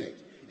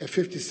project at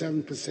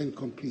 57%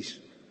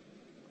 completion.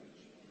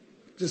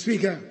 Mr.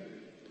 Speaker,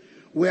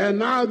 we are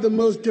now at the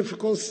most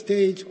difficult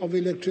stage of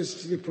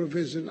electricity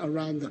provision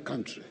around the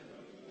country.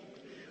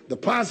 The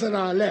parts that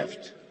are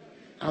left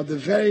are the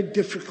very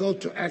difficult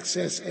to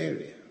access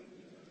area.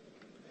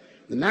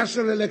 The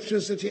national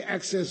electricity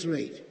access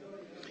rate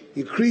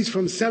increased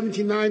from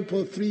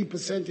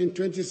 79.3% in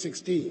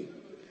 2016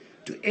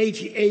 to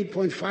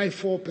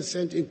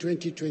 88.54% in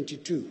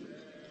 2022,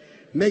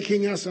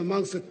 making us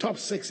amongst the top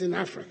 6 in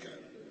Africa,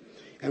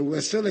 and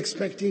we're still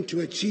expecting to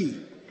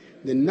achieve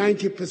the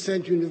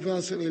 90%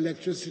 universal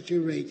electricity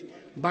rate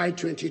by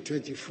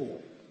 2024.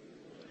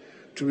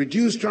 To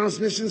reduce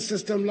transmission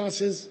system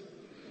losses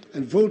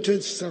and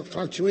voltage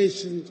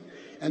fluctuations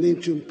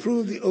and to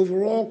improve the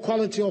overall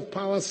quality of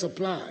power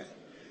supply,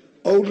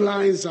 old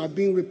lines are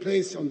being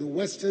replaced on the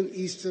western,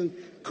 eastern,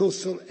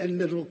 coastal, and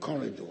middle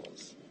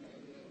corridors.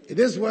 It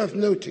is worth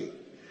noting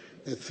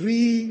that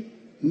 3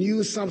 new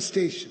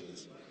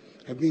substations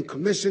have been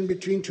commissioned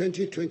between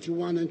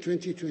 2021 and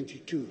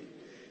 2022,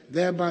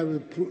 thereby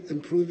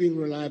improving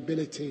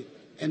reliability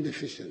and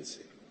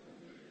efficiency.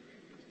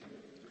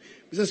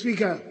 Mr.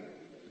 Speaker,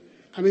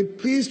 I'm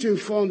pleased to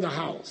inform the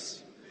House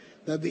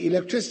that the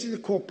Electricity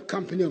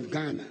Company of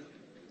Ghana,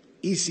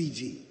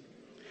 ECG,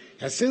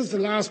 has since the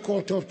last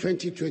quarter of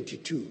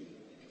 2022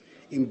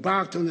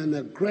 embarked on an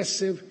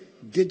aggressive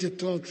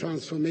digital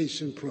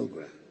transformation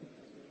program.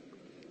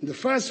 In the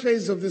first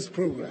phase of this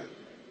program,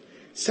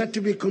 set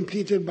to be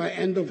completed by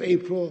end of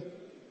April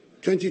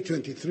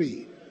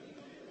 2023,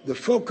 the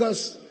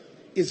focus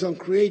is on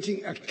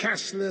creating a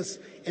cashless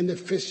and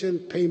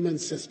efficient payment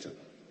system.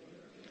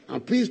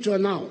 I'm pleased to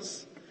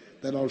announce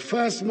that on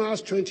 1st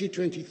March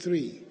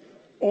 2023,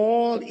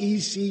 all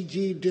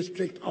ECG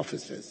district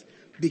offices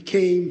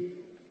became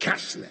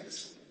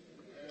cashless.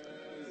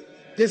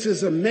 This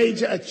is a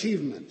major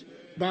achievement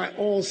by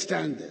all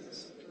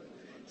standards.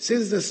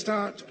 Since the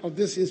start of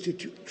this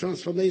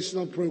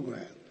transformational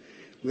program,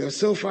 we have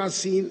so far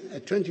seen a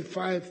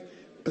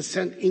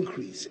 25%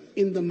 increase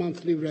in the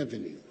monthly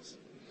revenues.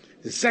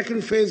 The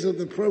second phase of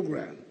the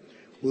program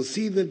will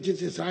see the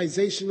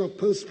digitization of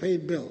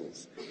postpaid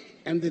bills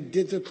and the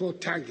digital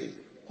tagging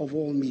of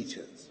all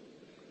meters.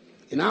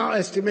 In our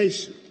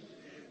estimation,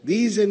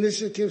 these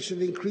initiatives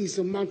should increase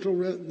the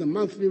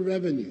monthly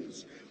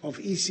revenues of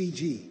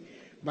ECG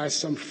by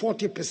some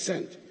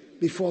 40%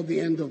 before the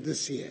end of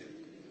this year.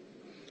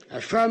 I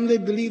firmly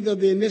believe that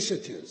the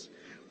initiatives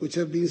which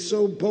have been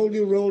so boldly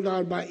rolled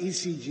out by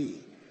ECG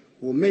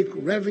will make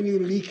revenue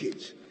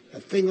leakage a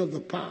thing of the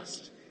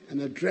past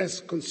and address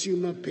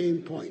consumer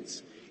pain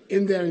points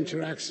in their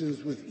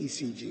interactions with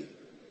ECG.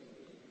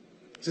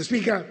 Mr.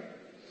 Speaker,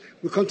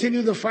 we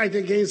continue the fight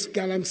against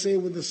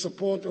galamsey with the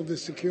support of the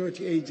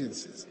security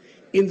agencies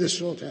in the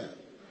short term.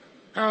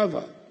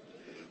 However,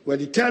 we're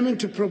determined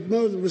to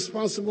promote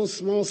responsible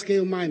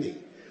small-scale mining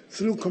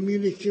through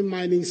community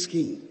mining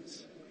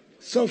schemes.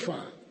 So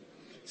far,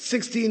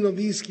 16 of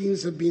these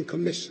schemes have been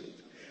commissioned,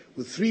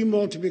 with 3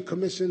 more to be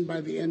commissioned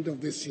by the end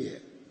of this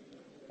year.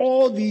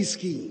 All these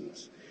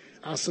schemes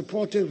are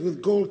supported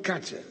with gold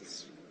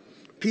cutters,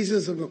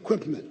 pieces of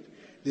equipment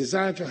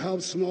designed to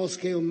help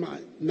small-scale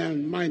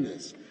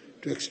miners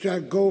to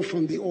extract gold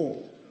from the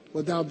ore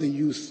without the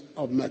use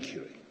of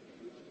mercury.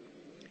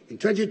 In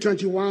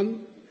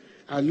 2021,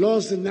 I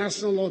launched the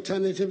National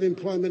Alternative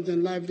Employment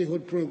and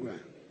Livelihood Program.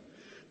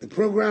 The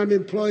program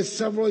employs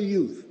several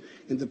youth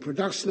in the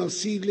production of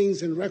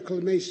seedlings and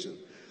reclamation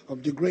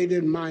of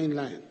degraded mine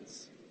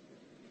lands.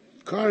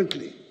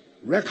 Currently,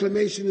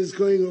 reclamation is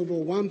going over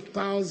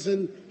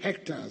 1,000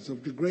 hectares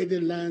of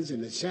degraded lands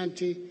in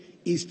Ashanti,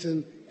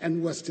 Eastern,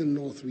 and Western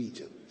North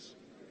regions.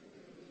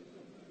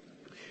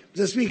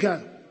 Mr.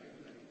 Speaker,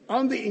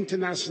 on the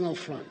international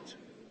front,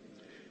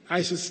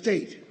 I should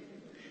state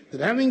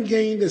that having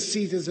gained a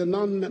seat as a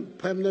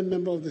non-permanent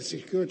member of the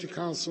Security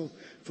Council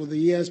for the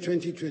years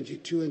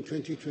 2022 and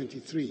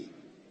 2023,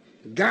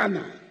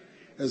 Ghana,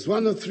 as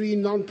one of 3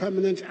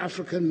 non-permanent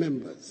African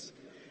members,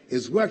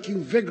 is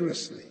working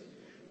vigorously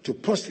to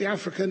push the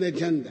African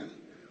agenda,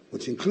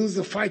 which includes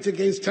the fight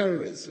against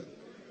terrorism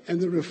and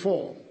the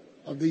reform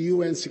of the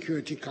UN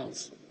Security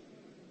Council.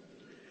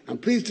 I'm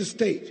pleased to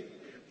state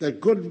that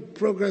good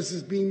progress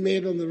is being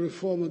made on the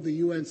reform of the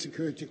UN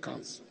Security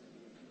Council.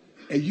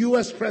 A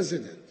U.S.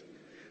 president,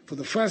 for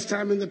the first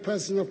time in the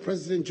person of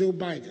President Joe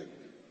Biden,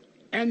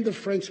 and the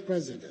French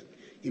president,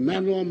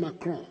 Emmanuel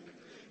Macron,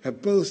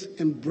 have both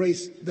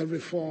embraced the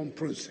reform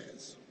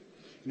process.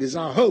 It is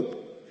our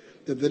hope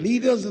that the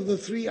leaders of the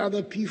 3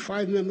 other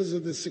P5 members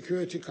of the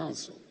Security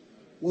Council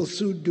will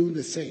soon do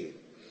the same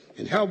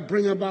and help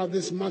bring about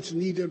this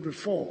much-needed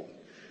reform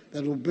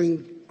that will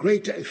bring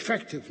greater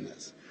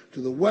effectiveness to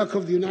the work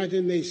of the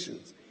United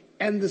Nations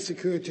and the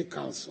Security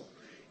Council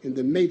in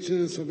the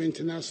maintenance of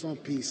international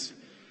peace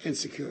and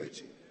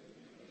security.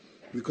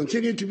 We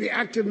continue to be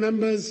active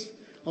members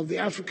of the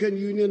African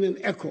Union and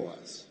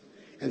ECOWAS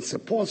and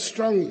support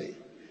strongly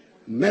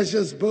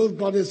measures both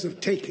bodies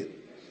have taken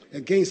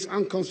against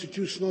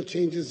unconstitutional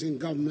changes in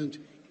government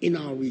in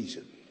our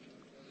region.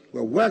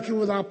 We're working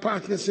with our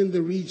partners in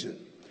the region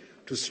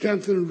to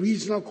strengthen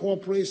regional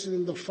cooperation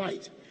in the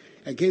fight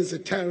against the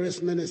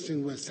terrorist menace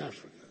in West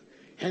Africa,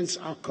 hence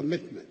our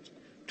commitment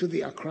to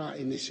the Accra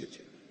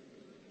Initiative.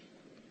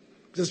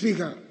 Mr.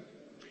 Speaker,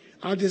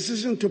 our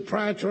decision to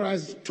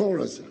prioritize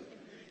tourism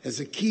as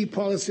a key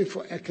policy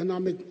for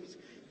economic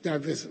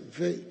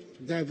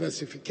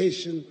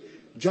diversification,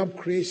 job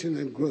creation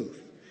and growth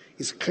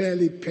is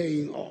clearly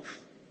paying off.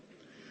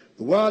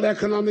 The World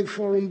Economic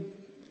Forum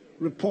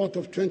report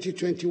of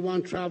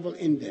 2021 Travel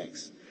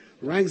Index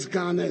ranks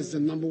Ghana as the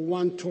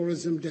 #1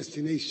 tourism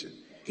destination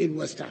in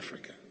West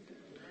Africa.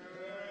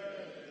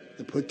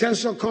 The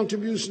potential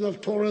contribution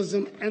of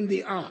tourism and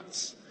the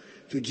arts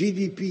to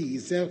GDP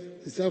is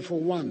therefore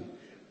one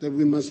that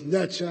we must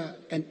nurture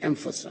and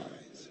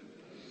emphasize.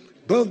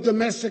 Both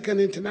domestic and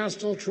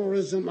international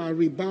tourism are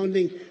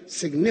rebounding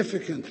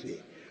significantly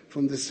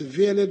from the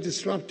severely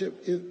disruptive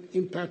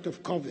impact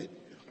of COVID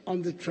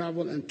on the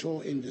travel and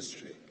tour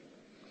industry.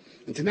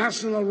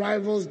 International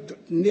arrivals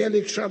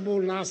nearly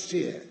trebled last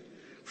year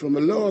from a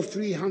low of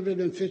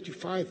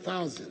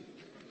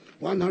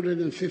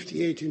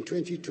 355,158 in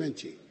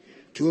 2020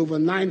 to over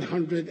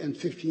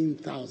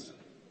 915,000.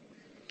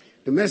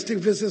 Domestic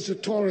visits to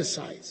tourist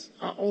sites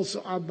are also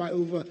up by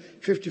over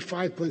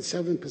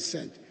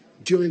 55.7%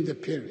 during the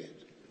period.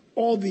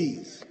 All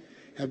these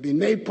have been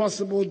made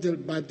possible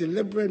by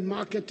deliberate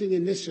marketing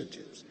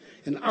initiatives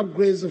and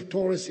upgrades of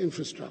tourist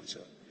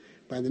infrastructure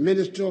by the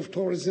Ministry of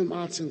Tourism,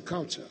 Arts and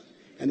Culture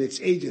and its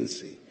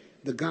agency,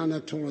 the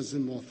Ghana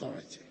Tourism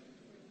Authority.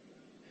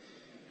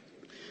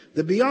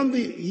 The Beyond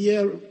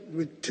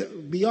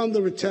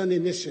the Return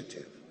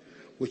initiative,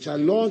 which I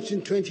launched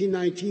in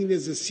 2019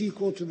 as a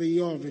sequel to the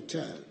Year of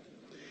Return,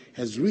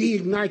 has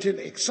reignited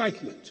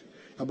excitement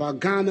about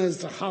Ghana as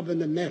the hub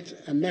and a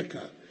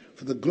mecca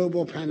for the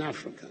global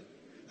Pan-African,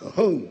 a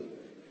home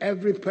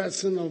every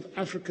person of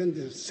African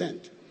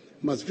descent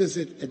must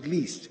visit at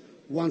least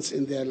once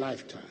in their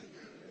lifetime.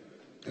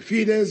 A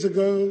few days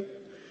ago,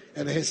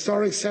 at a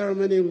historic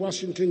ceremony in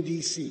Washington,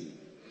 D.C.,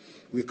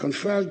 we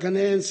conferred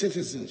Ghanaian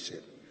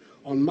citizenship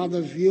on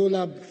Mother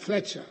Viola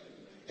Fletcher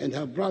and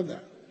her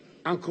brother,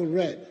 Uncle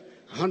Red,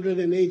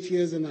 108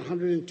 years and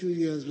 102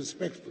 years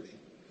respectively,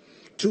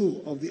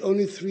 two of the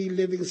only 3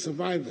 living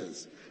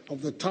survivors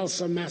of the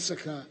Tulsa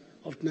Massacre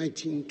of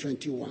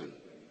 1921.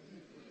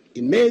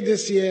 In May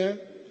this year,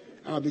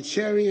 I'll be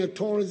chairing a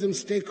tourism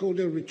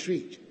stakeholder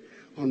retreat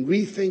on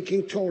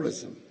rethinking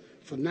tourism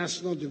for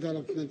national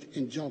development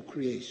and job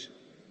creation.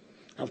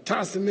 I've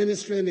tasked the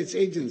ministry and its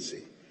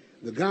agency,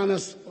 the Ghana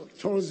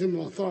Tourism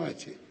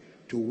Authority,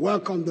 to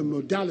work on the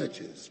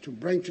modalities to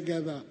bring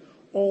together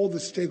all the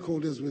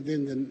stakeholders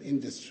within the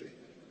industry.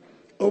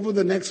 Over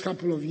the next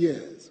couple of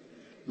years,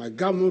 my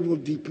government will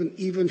deepen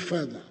even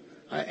further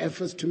our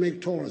efforts to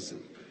make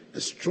tourism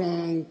a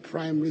strong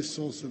primary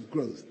source of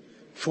growth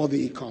for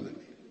the economy.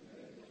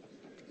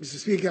 Mr.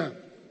 Speaker,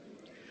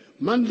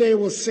 Monday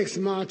was 6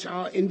 March,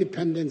 our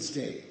Independence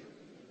Day,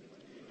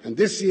 and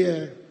this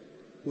year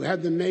we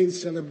had the main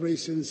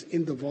celebrations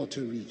in the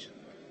Volta region.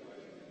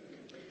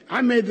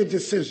 I made the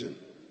decision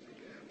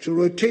to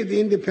rotate the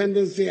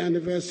Independence Day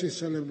anniversary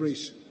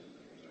celebration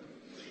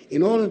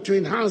in order to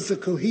enhance the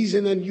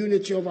cohesion and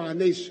unity of our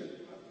nation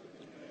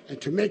and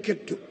to make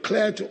it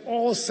clear to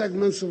all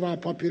segments of our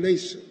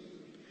population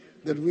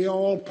that we are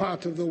all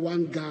part of the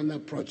One Ghana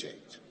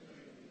project.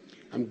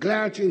 I'm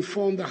glad to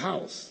inform the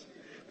House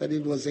that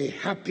it was a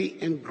happy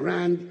and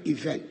grand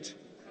event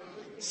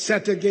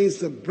set against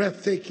the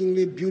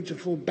breathtakingly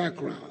beautiful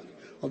background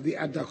of the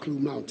Adaklu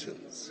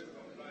Mountains.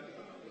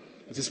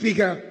 Mr.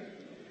 Speaker,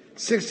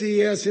 60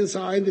 years since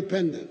our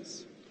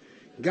independence,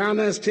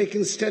 Ghana has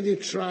taken steady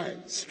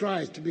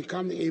strides to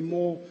become a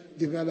more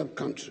developed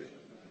country.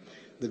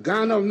 The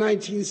Ghana of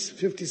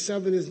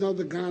 1957 is not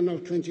the Ghana of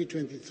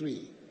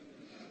 2023.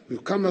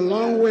 We've come a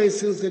long way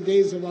since the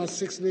days of our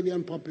 6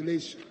 million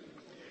population,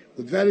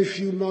 with very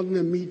few modern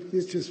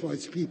amenities for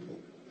its people.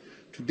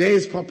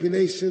 Today's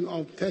population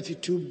of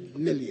 32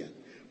 million,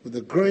 with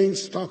a growing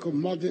stock of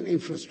modern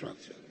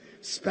infrastructure,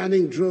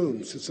 spanning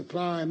drones to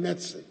supply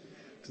medicine,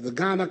 to the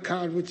Ghana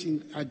card which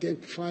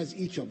identifies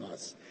each of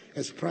us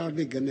as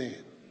proudly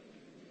Ghanaian.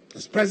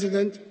 As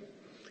President,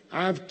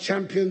 I have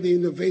championed the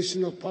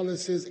innovation of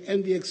policies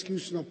and the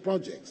execution of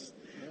projects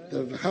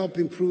that will help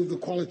improve the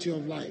quality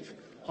of life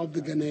of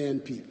the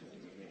Ghanaian people.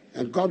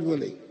 And God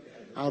willing,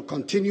 I'll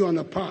continue on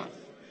a path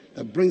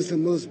that brings the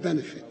most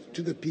benefit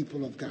to the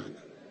people of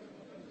Ghana.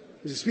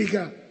 Mr.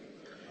 Speaker,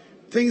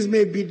 things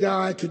may be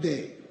dire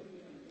today.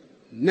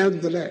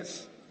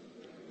 Nevertheless,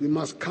 we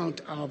must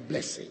count our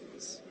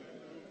blessings.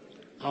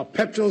 Our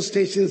petrol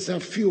stations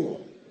have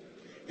fuel,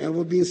 and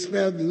we've been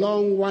spared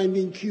long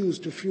winding queues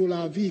to fuel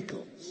our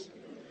vehicles.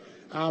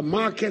 Our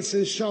markets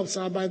and shops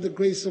are, by the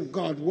grace of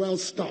God, well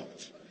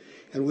stocked,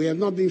 and we have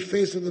not been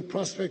faced with the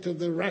prospect of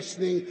the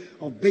rationing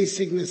of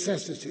basic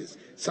necessities,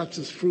 such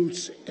as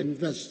fruits and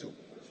vegetables.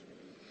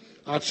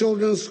 Our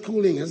children's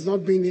schooling has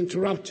not been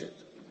interrupted.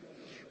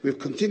 We've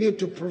continued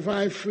to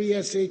provide free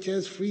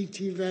SHS, free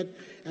TVET,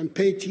 and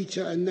paid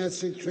teacher and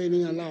nursing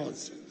training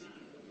allowances.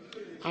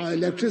 Our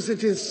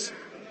electricity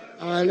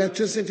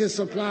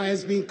supply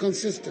has been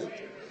consistent,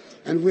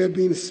 and we have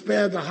been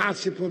spared the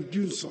hardship of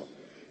doom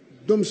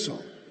so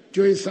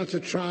during such a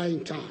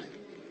trying time.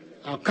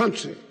 Our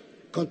country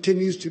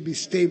continues to be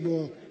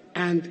stable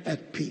and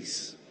at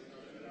peace.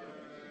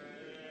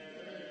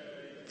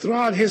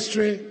 Throughout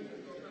history,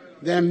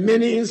 there are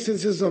many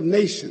instances of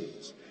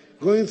nations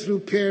going through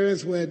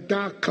periods where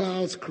dark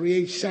clouds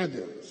create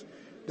shadows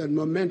that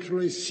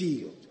momentarily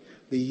shield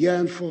the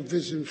yearned-for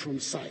vision from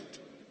sight.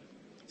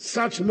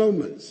 Such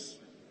moments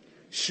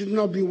should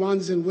not be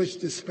ones in which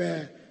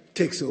despair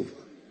takes over.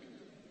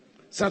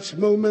 Such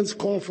moments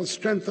call for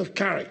strength of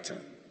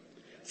character,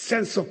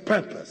 sense of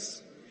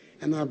purpose,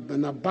 and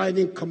an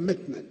abiding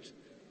commitment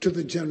to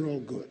the general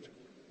good.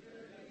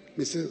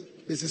 Mr.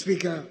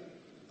 Speaker,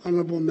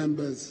 honorable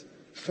members,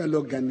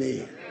 fellow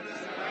Ghanaians,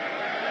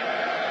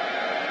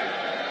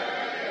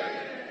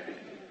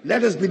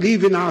 let us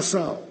believe in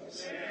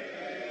ourselves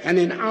and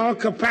in our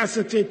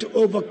capacity to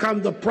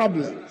overcome the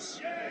problems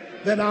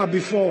that are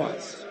before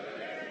us.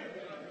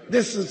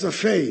 This is a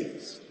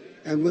phase,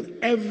 and with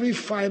every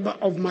fiber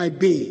of my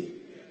being,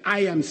 I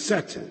am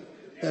certain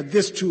that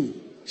this too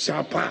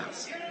shall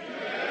pass.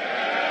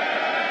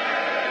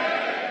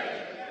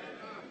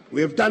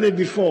 We have done it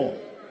before,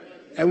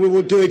 and we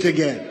will do it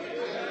again.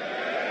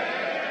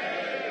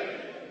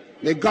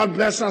 May God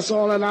bless us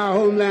all in our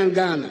homeland,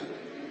 Ghana,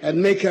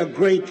 and make her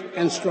great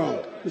and strong.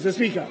 Mr.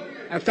 Speaker,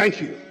 I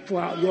thank you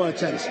for your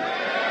attention.